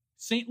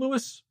 St.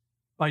 Louis,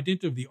 by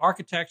dint of the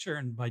architecture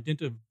and by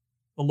dint of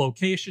the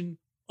location,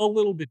 a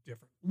little bit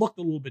different, looked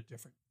a little bit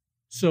different.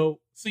 So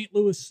St.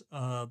 Louis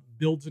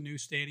builds a new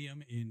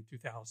stadium in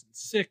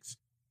 2006.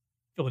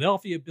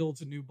 Philadelphia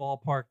builds a new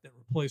ballpark that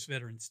replaced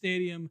Veterans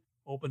Stadium,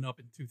 opened up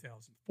in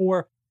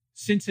 2004.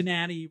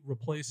 Cincinnati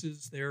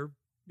replaces their,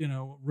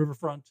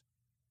 Riverfront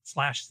 /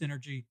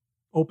 Synergy,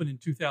 opened in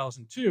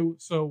 2002.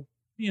 So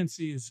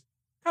PNC is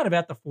kind of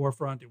at the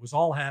forefront. It was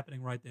all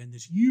happening right then.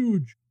 This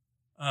huge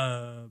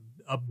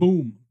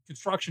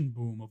construction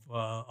boom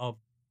of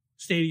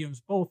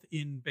stadiums, both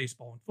in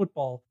baseball and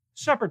football,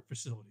 separate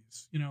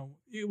facilities.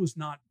 It was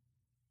not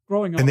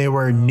growing up. And they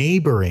were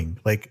neighboring,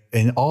 like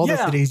in all the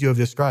cities you have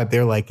described,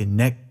 they're like St.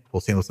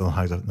 Louis,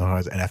 Ohio's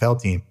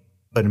NFL team.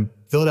 But in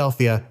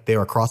Philadelphia, they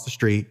were across the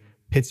street.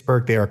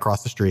 Pittsburgh, they are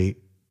across the street.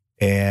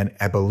 And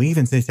I believe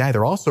in Cincinnati,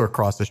 they're also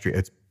across the street.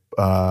 It's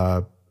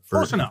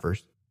close enough.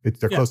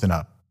 They're close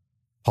enough.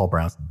 Paul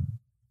Brown's.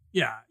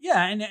 Yeah.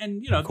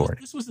 And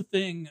this was the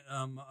thing.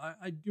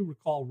 I do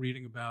recall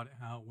reading about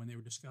how when they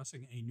were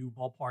discussing a new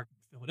ballpark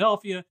in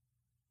Philadelphia,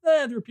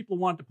 there were people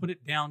who wanted to put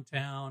it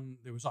downtown.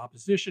 There was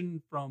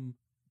opposition from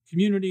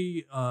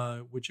community,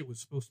 which it was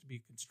supposed to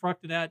be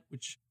constructed at,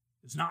 which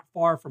is not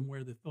far from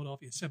where the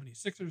Philadelphia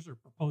 76ers are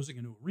proposing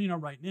a new arena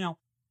right now.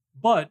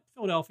 But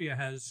Philadelphia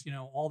has,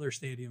 all their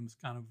stadiums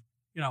kind of,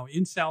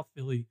 in South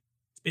Philly.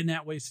 It's been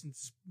that way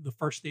since the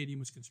first stadium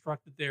was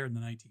constructed there in the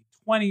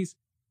 1920s.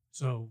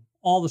 So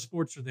all the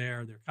sports are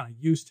there. They're kind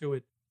of used to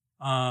it.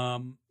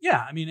 And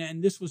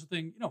this was the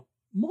thing,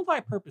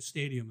 multi-purpose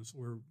stadiums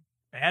were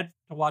bad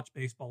to watch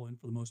baseball in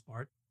for the most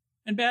part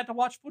and bad to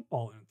watch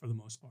football in for the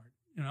most part.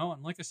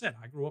 And like I said,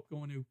 I grew up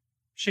going to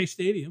Shea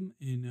Stadium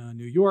in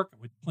New York. I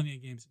went to plenty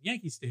of games at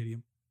Yankee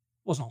Stadium.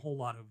 Wasn't a whole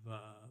lot of,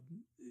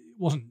 it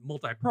wasn't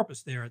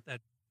multi-purpose there at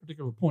that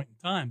particular point in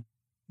time.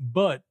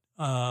 But,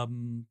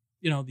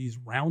 these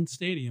round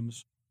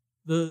stadiums,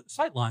 the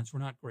sight lines were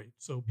not great.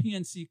 So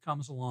PNC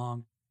comes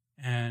along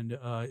and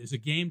is a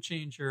game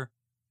changer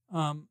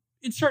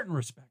in certain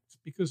respects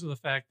because of the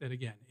fact that,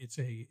 again, it's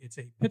a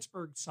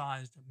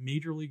Pittsburgh-sized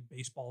Major League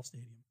Baseball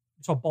stadium.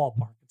 It's a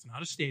ballpark. It's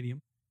not a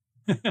stadium.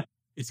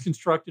 It's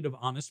constructed of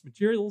honest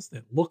materials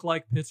that look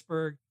like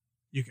Pittsburgh.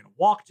 You can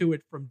walk to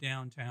it from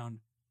downtown.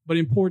 But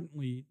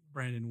importantly,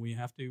 Brandon, we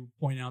have to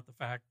point out the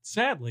fact,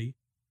 sadly,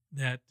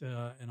 that,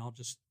 and I'll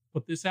just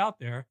put this out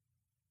there,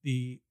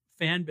 the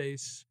fan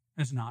base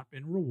has not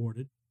been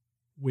rewarded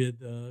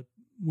with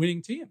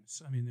winning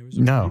teams. I mean, there was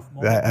a brief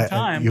moment in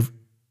time,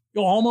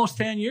 almost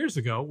 10 years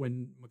ago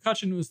when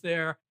McCutcheon was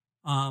there.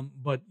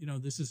 But,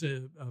 this is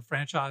a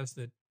franchise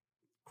that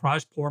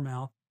cries poor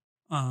mouth.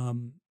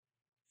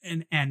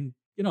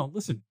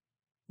 Listen,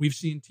 we've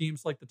seen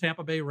teams like the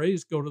Tampa Bay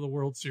Rays go to the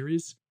World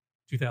Series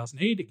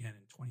 2008, again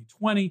in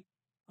 2020.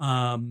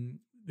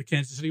 The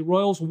Kansas City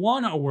Royals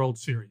won a World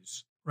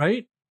Series,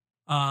 right?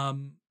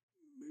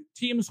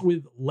 Teams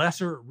with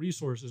lesser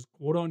resources,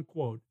 quote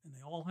unquote, and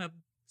they all have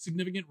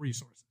significant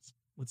resources.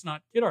 Let's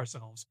not kid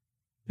ourselves.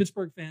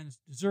 Pittsburgh fans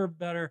deserve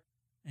better,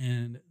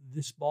 and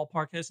this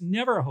ballpark has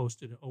never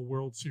hosted a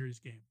World Series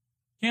game.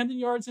 Camden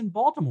Yards in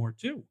Baltimore,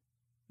 too.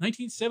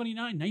 1979,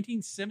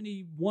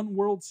 1971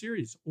 World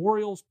Series,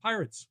 Orioles,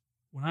 Pirates.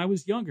 When I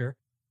was younger,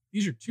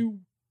 these are two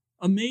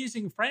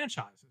amazing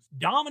franchises,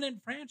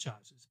 dominant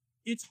franchises.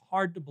 It's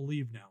hard to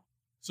believe now.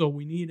 So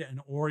we need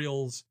an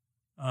Orioles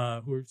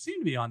who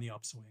seem to be on the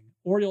upswing.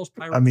 Orioles,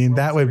 Pirates. I mean, World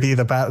that would Series.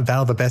 be the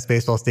battle of the best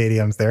baseball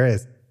stadiums there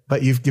is.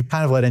 But you've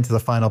kind of led into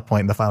the final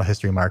point, the final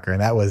history marker, and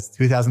that was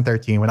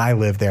 2013 when I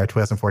lived there,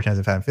 2014,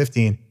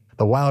 2015,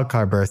 the wild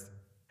card berth.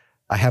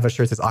 I have a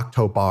shirt that says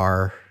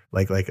Octobar,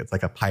 like it's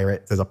like a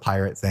pirate. There's a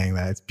pirate saying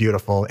that. It's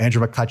beautiful.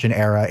 Andrew McCutchen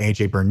era,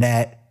 AJ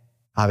Burnett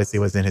obviously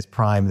was in his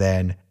prime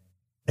then.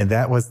 And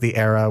that was the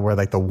era where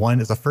it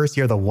was the first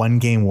year of the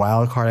 1-game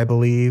wild card, I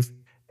believe,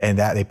 and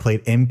that they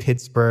played in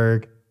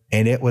Pittsburgh,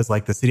 and it was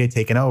like the city had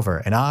taken over.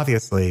 And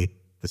obviously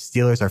the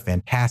Steelers are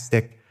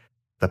fantastic.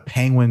 The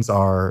Penguins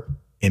are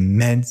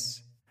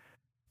immense.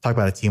 Talk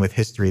about a team with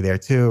history there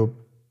too.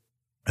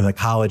 And the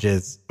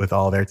colleges with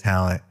all their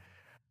talent.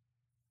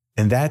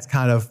 And that's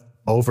kind of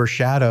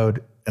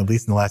overshadowed, at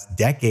least in the last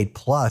decade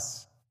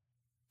plus,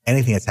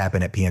 anything that's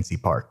happened at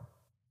PNC Park.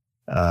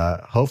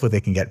 Hopefully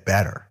they can get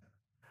better.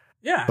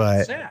 Yeah, but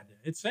it's sad.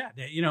 It's sad.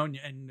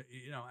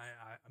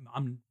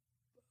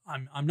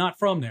 I'm not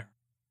from there,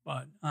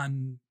 but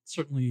I'm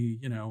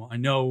certainly, I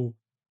know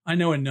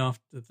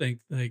enough to think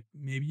like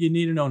maybe you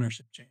need an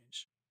ownership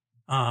change.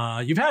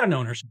 You've had an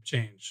ownership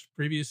change.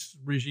 Previous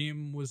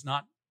regime was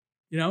not,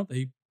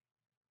 they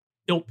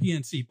built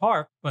PNC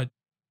Park, but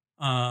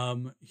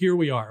here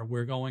we are.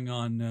 We're going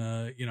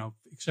on,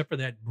 except for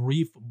that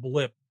brief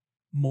blip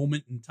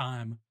moment in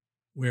time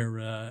where,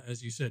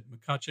 as you said,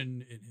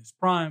 McCutchen in his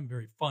prime,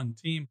 very fun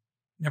team,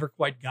 never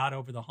quite got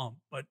over the hump,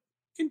 but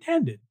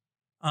contended.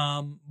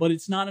 But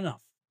it's not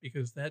enough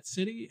because that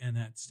city and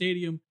that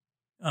stadium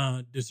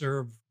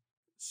deserve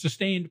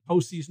sustained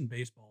postseason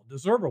baseball,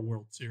 deserve a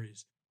World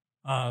Series,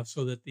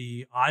 so that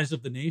the eyes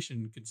of the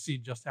nation can see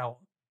just how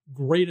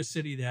great a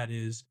city that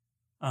is,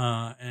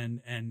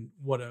 and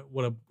what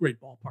a great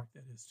ballpark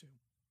that is too.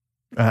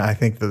 I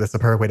think that that's the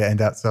perfect way to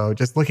end out. So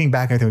just looking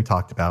back at everything we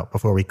talked about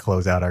before we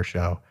close out our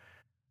show,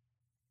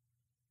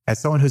 as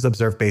someone who's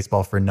observed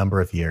baseball for a number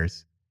of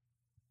years,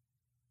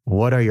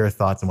 what are your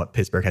thoughts on what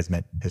Pittsburgh has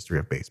meant in the history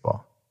of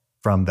baseball?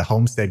 From the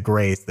Homestead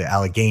Grays, the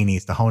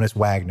Alleghenies, to Honus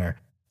Wagner,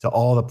 to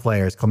all the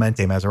players,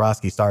 Clemente,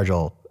 Mazeroski,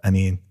 Stargell. I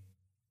mean,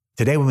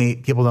 today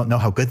people don't know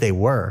how good they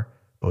were,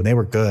 but when they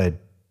were good,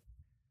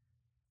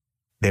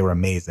 they were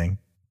amazing.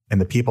 And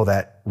the people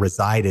that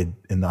resided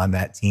on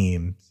that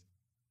team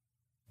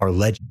are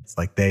legends.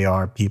 Like they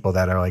are people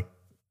that are like,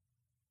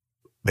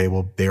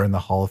 they're in the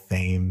Hall of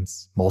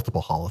Fames,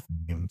 multiple Hall of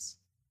Fames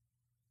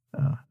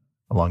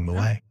along the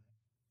way.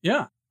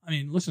 Yeah. I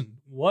mean, listen,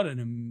 what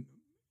an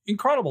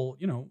incredible,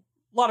 a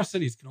lot of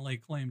cities can lay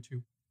claim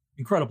to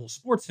incredible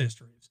sports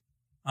histories.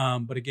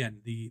 But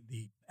again,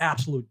 the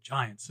absolute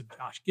giants of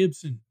Josh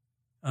Gibson,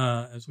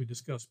 as we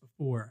discussed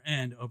before,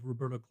 and of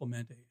Roberto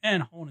Clemente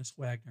and Honus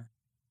Wagner,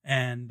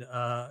 and,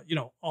 a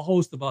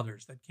host of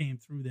others that came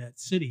through that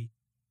city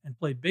and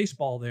played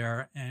baseball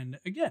there. And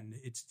again,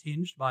 it's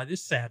tinged by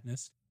this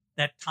sadness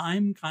that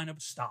time kind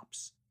of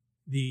stops.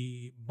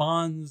 The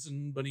Bonds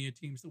and Bonilla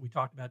teams that we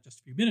talked about just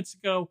a few minutes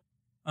ago,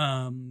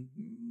 could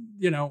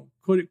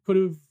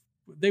have,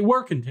 they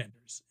were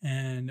contenders.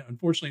 And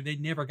unfortunately, they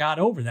never got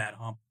over that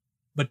hump.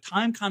 But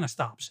time kind of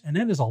stops. And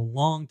that is a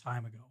long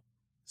time ago.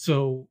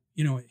 So,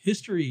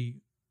 history,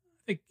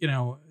 I think,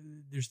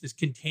 there's this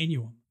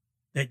continuum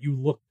that you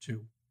look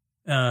to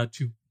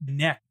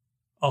connect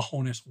a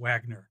Honus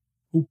Wagner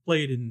who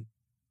played in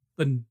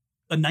the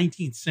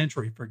 19th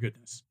century, for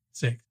goodness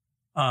sake,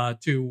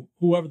 to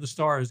whoever the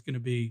star is going to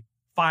be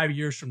 5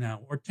 years from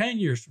now or 10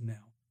 years from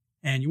now.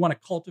 And you want to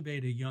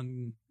cultivate a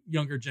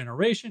younger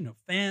generation of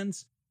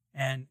fans.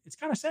 And it's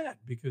kind of sad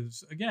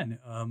because, again,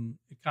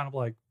 it kind of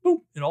like,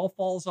 boom, it all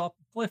falls off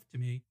the cliff to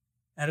me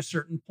at a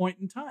certain point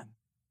in time.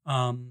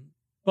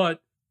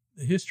 But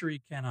the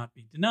history cannot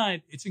be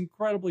denied. It's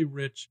incredibly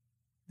rich.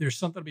 There's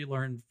something to be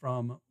learned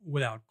from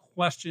without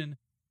question.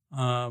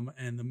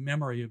 And the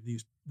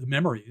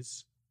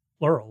memories,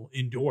 plural,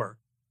 endure.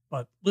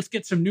 But let's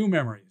get some new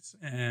memories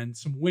and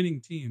some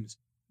winning teams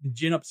and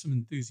gin up some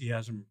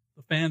enthusiasm.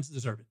 The fans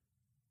deserve it.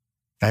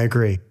 I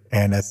agree.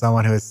 And as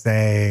someone who is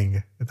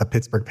saying the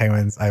Pittsburgh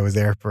Penguins, I was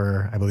there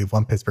for, I believe,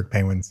 one Pittsburgh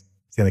Penguins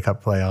Stanley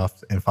Cup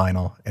playoffs and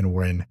final and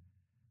win.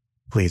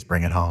 Please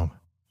bring it home.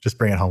 Just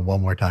bring it home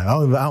one more time. I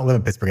don't live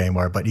in Pittsburgh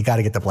anymore, but you got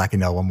to get the black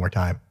and yellow one more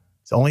time.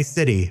 It's the only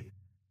city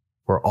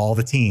where all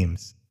the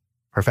teams,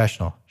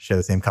 professional, share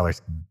the same color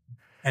scheme.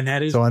 And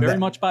that is very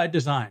much by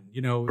design.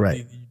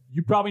 Right.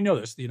 You probably know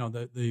this.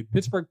 The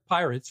Pittsburgh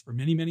Pirates for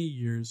many, many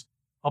years,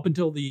 up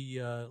until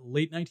the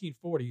late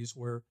 1940s,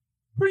 were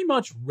pretty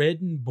much red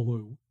and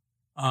blue.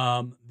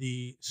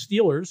 The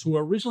Steelers, who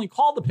were originally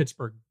called the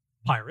Pittsburgh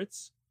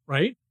Pirates,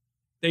 right?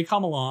 They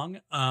come along.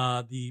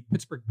 The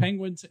Pittsburgh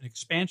Penguins, an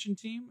expansion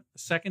team, the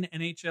second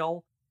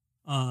NHL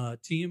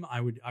team.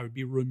 I would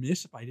be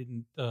remiss if I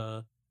didn't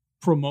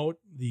promote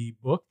the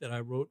book that I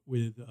wrote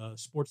with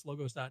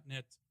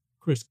sportslogos.net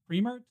Chris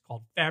Creamer. It's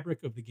called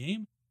Fabric of the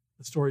Game.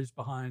 The stories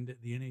behind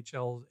the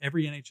NHL,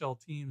 every NHL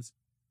team's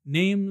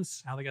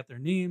names, how they got their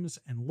names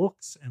and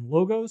looks and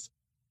logos.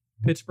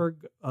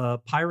 Pittsburgh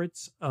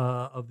Pirates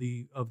of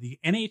the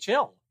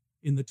NHL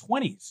in the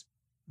 20s,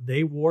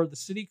 they wore the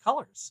city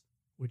colors,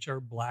 which are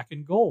black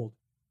and gold.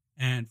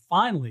 And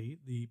finally,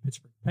 the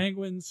Pittsburgh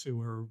Penguins, who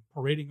were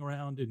parading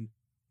around in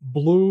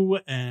blue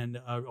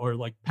and or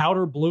like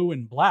powder blue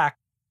and black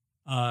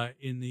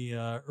in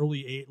the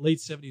late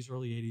 70s,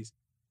 early 80s,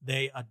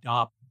 they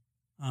adopt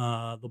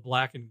the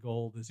black and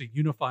gold as a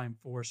unifying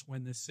force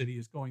when this city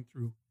is going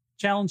through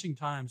challenging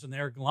times. And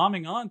they're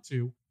glomming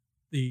onto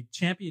the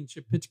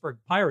championship Pittsburgh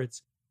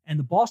Pirates, and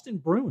the Boston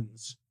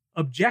Bruins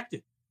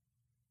objected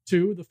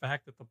to the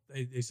fact that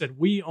they said,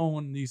 we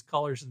own these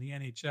colors in the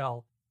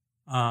NHL.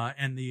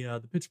 And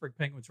the Pittsburgh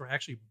Penguins were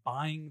actually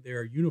buying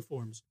their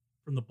uniforms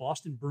from the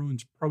Boston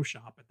Bruins pro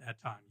shop at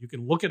that time. You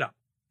can look it up,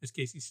 as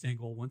Casey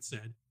Stengel once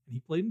said, and he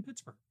played in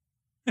Pittsburgh.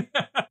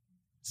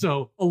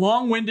 So a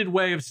long-winded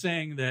way of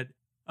saying that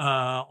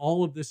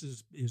all of this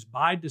is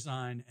by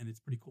design, and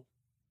it's pretty cool.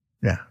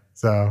 Yeah.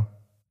 So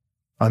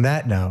on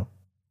that note,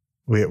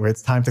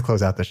 it's time to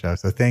close out the show.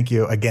 So thank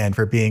you again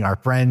for being our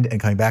friend and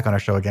coming back on our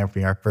show again, for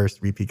being our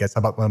first repeat guest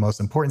about one of the most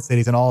important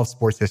cities in all of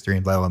sports history,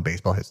 and let alone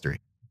baseball history.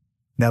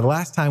 Now, the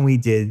last time we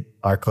did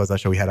our closeout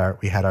show, we had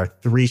our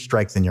 3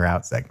 strikes and you're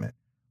out segment.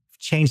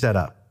 Change that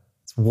up.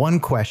 It's one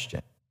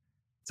question.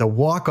 It's a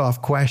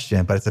walk-off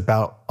question, but it's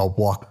about a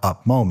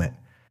walk-up moment.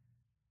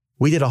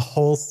 We did a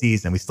whole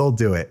season, we still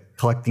do it,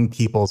 collecting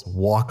people's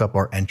walk-up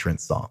or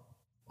entrance song,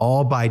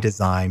 all by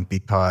design,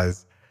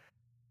 because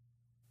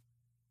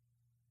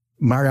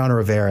Mariano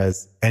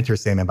Rivera's Enter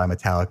Sandman by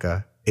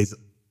Metallica is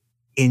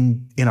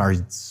in our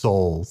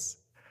souls.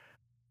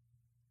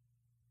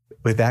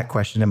 With that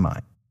question in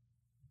mind,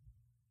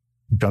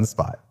 on the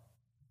spot,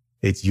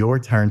 it's your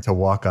turn to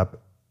walk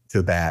up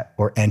to bat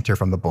or enter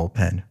from the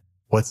bullpen.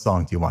 What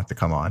song do you want to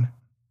come on?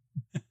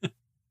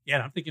 Yeah,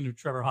 I'm thinking of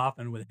Trevor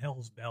Hoffman with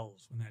Hell's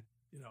Bells, when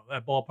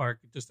that ballpark,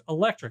 just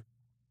electric.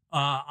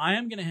 I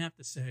am going to have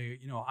to say,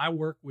 I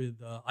work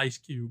with Ice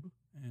Cube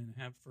and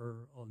have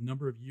for a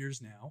number of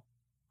years now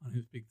on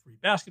his Big 3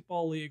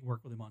 basketball league, work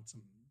with him on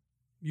some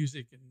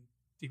music and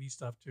TV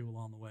stuff too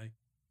along the way.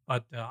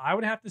 But I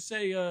would have to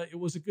say It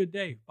Was a Good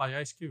Day by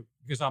Ice Cube,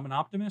 because I'm an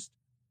optimist,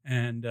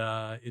 and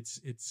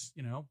it's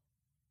the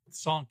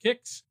song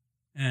kicks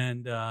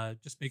and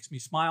just makes me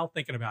smile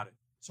thinking about it.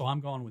 So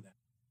I'm going with that.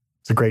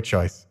 It's a great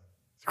choice.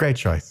 It's a great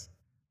choice.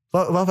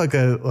 Love a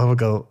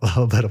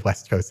little bit of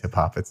West Coast hip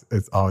hop.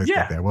 It's always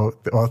good there. Well,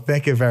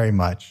 thank you very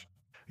much.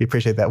 We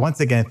appreciate that.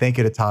 Once again, thank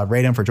you to Todd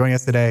Radom for joining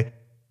us today.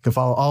 You can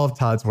follow all of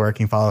Todd's work.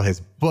 You can follow his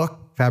book,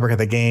 Fabric of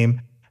the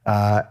Game.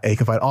 And you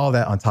can find all of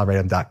that on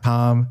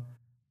toddradom.com.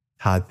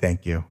 Todd,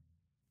 thank you.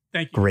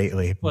 Thank you.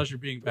 Greatly. It's a pleasure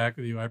being back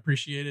with you. I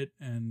appreciate it,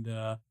 and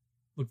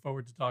look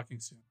forward to talking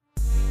soon.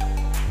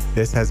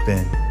 This has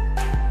been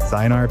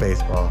Sayonara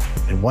Baseball.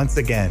 And once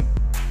again,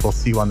 we'll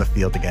see you on the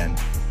field again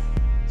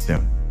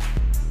soon.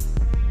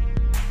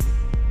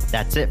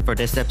 That's it for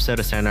this episode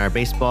of Sayonara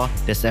Baseball.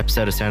 This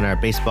episode of Sayonara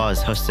Baseball is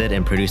hosted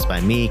and produced by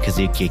me,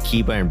 Kazuki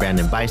Akiba, and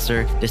Brandon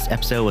Beiser. This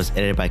episode was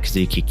edited by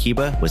Kazuki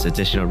Akiba, with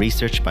additional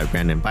research by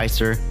Brandon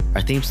Beiser.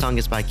 Our theme song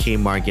is by K.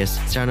 Margus.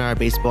 Sayonara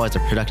Baseball is a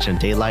production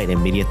of Daylight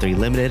and Media 3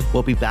 Limited.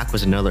 We'll be back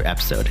with another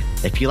episode.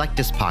 If you like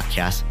this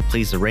podcast,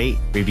 please rate,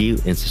 review,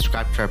 and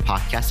subscribe to our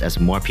podcast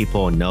as more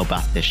people will know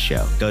about this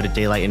show. Go to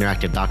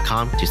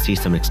daylightinteractive.com to see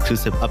some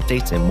exclusive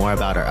updates and more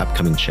about our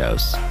upcoming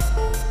shows.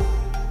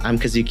 I'm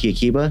Kazuki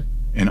Akiba.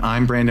 And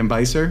I'm Brandon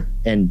Beiser.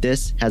 And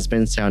this has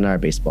been Sayonara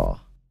Baseball.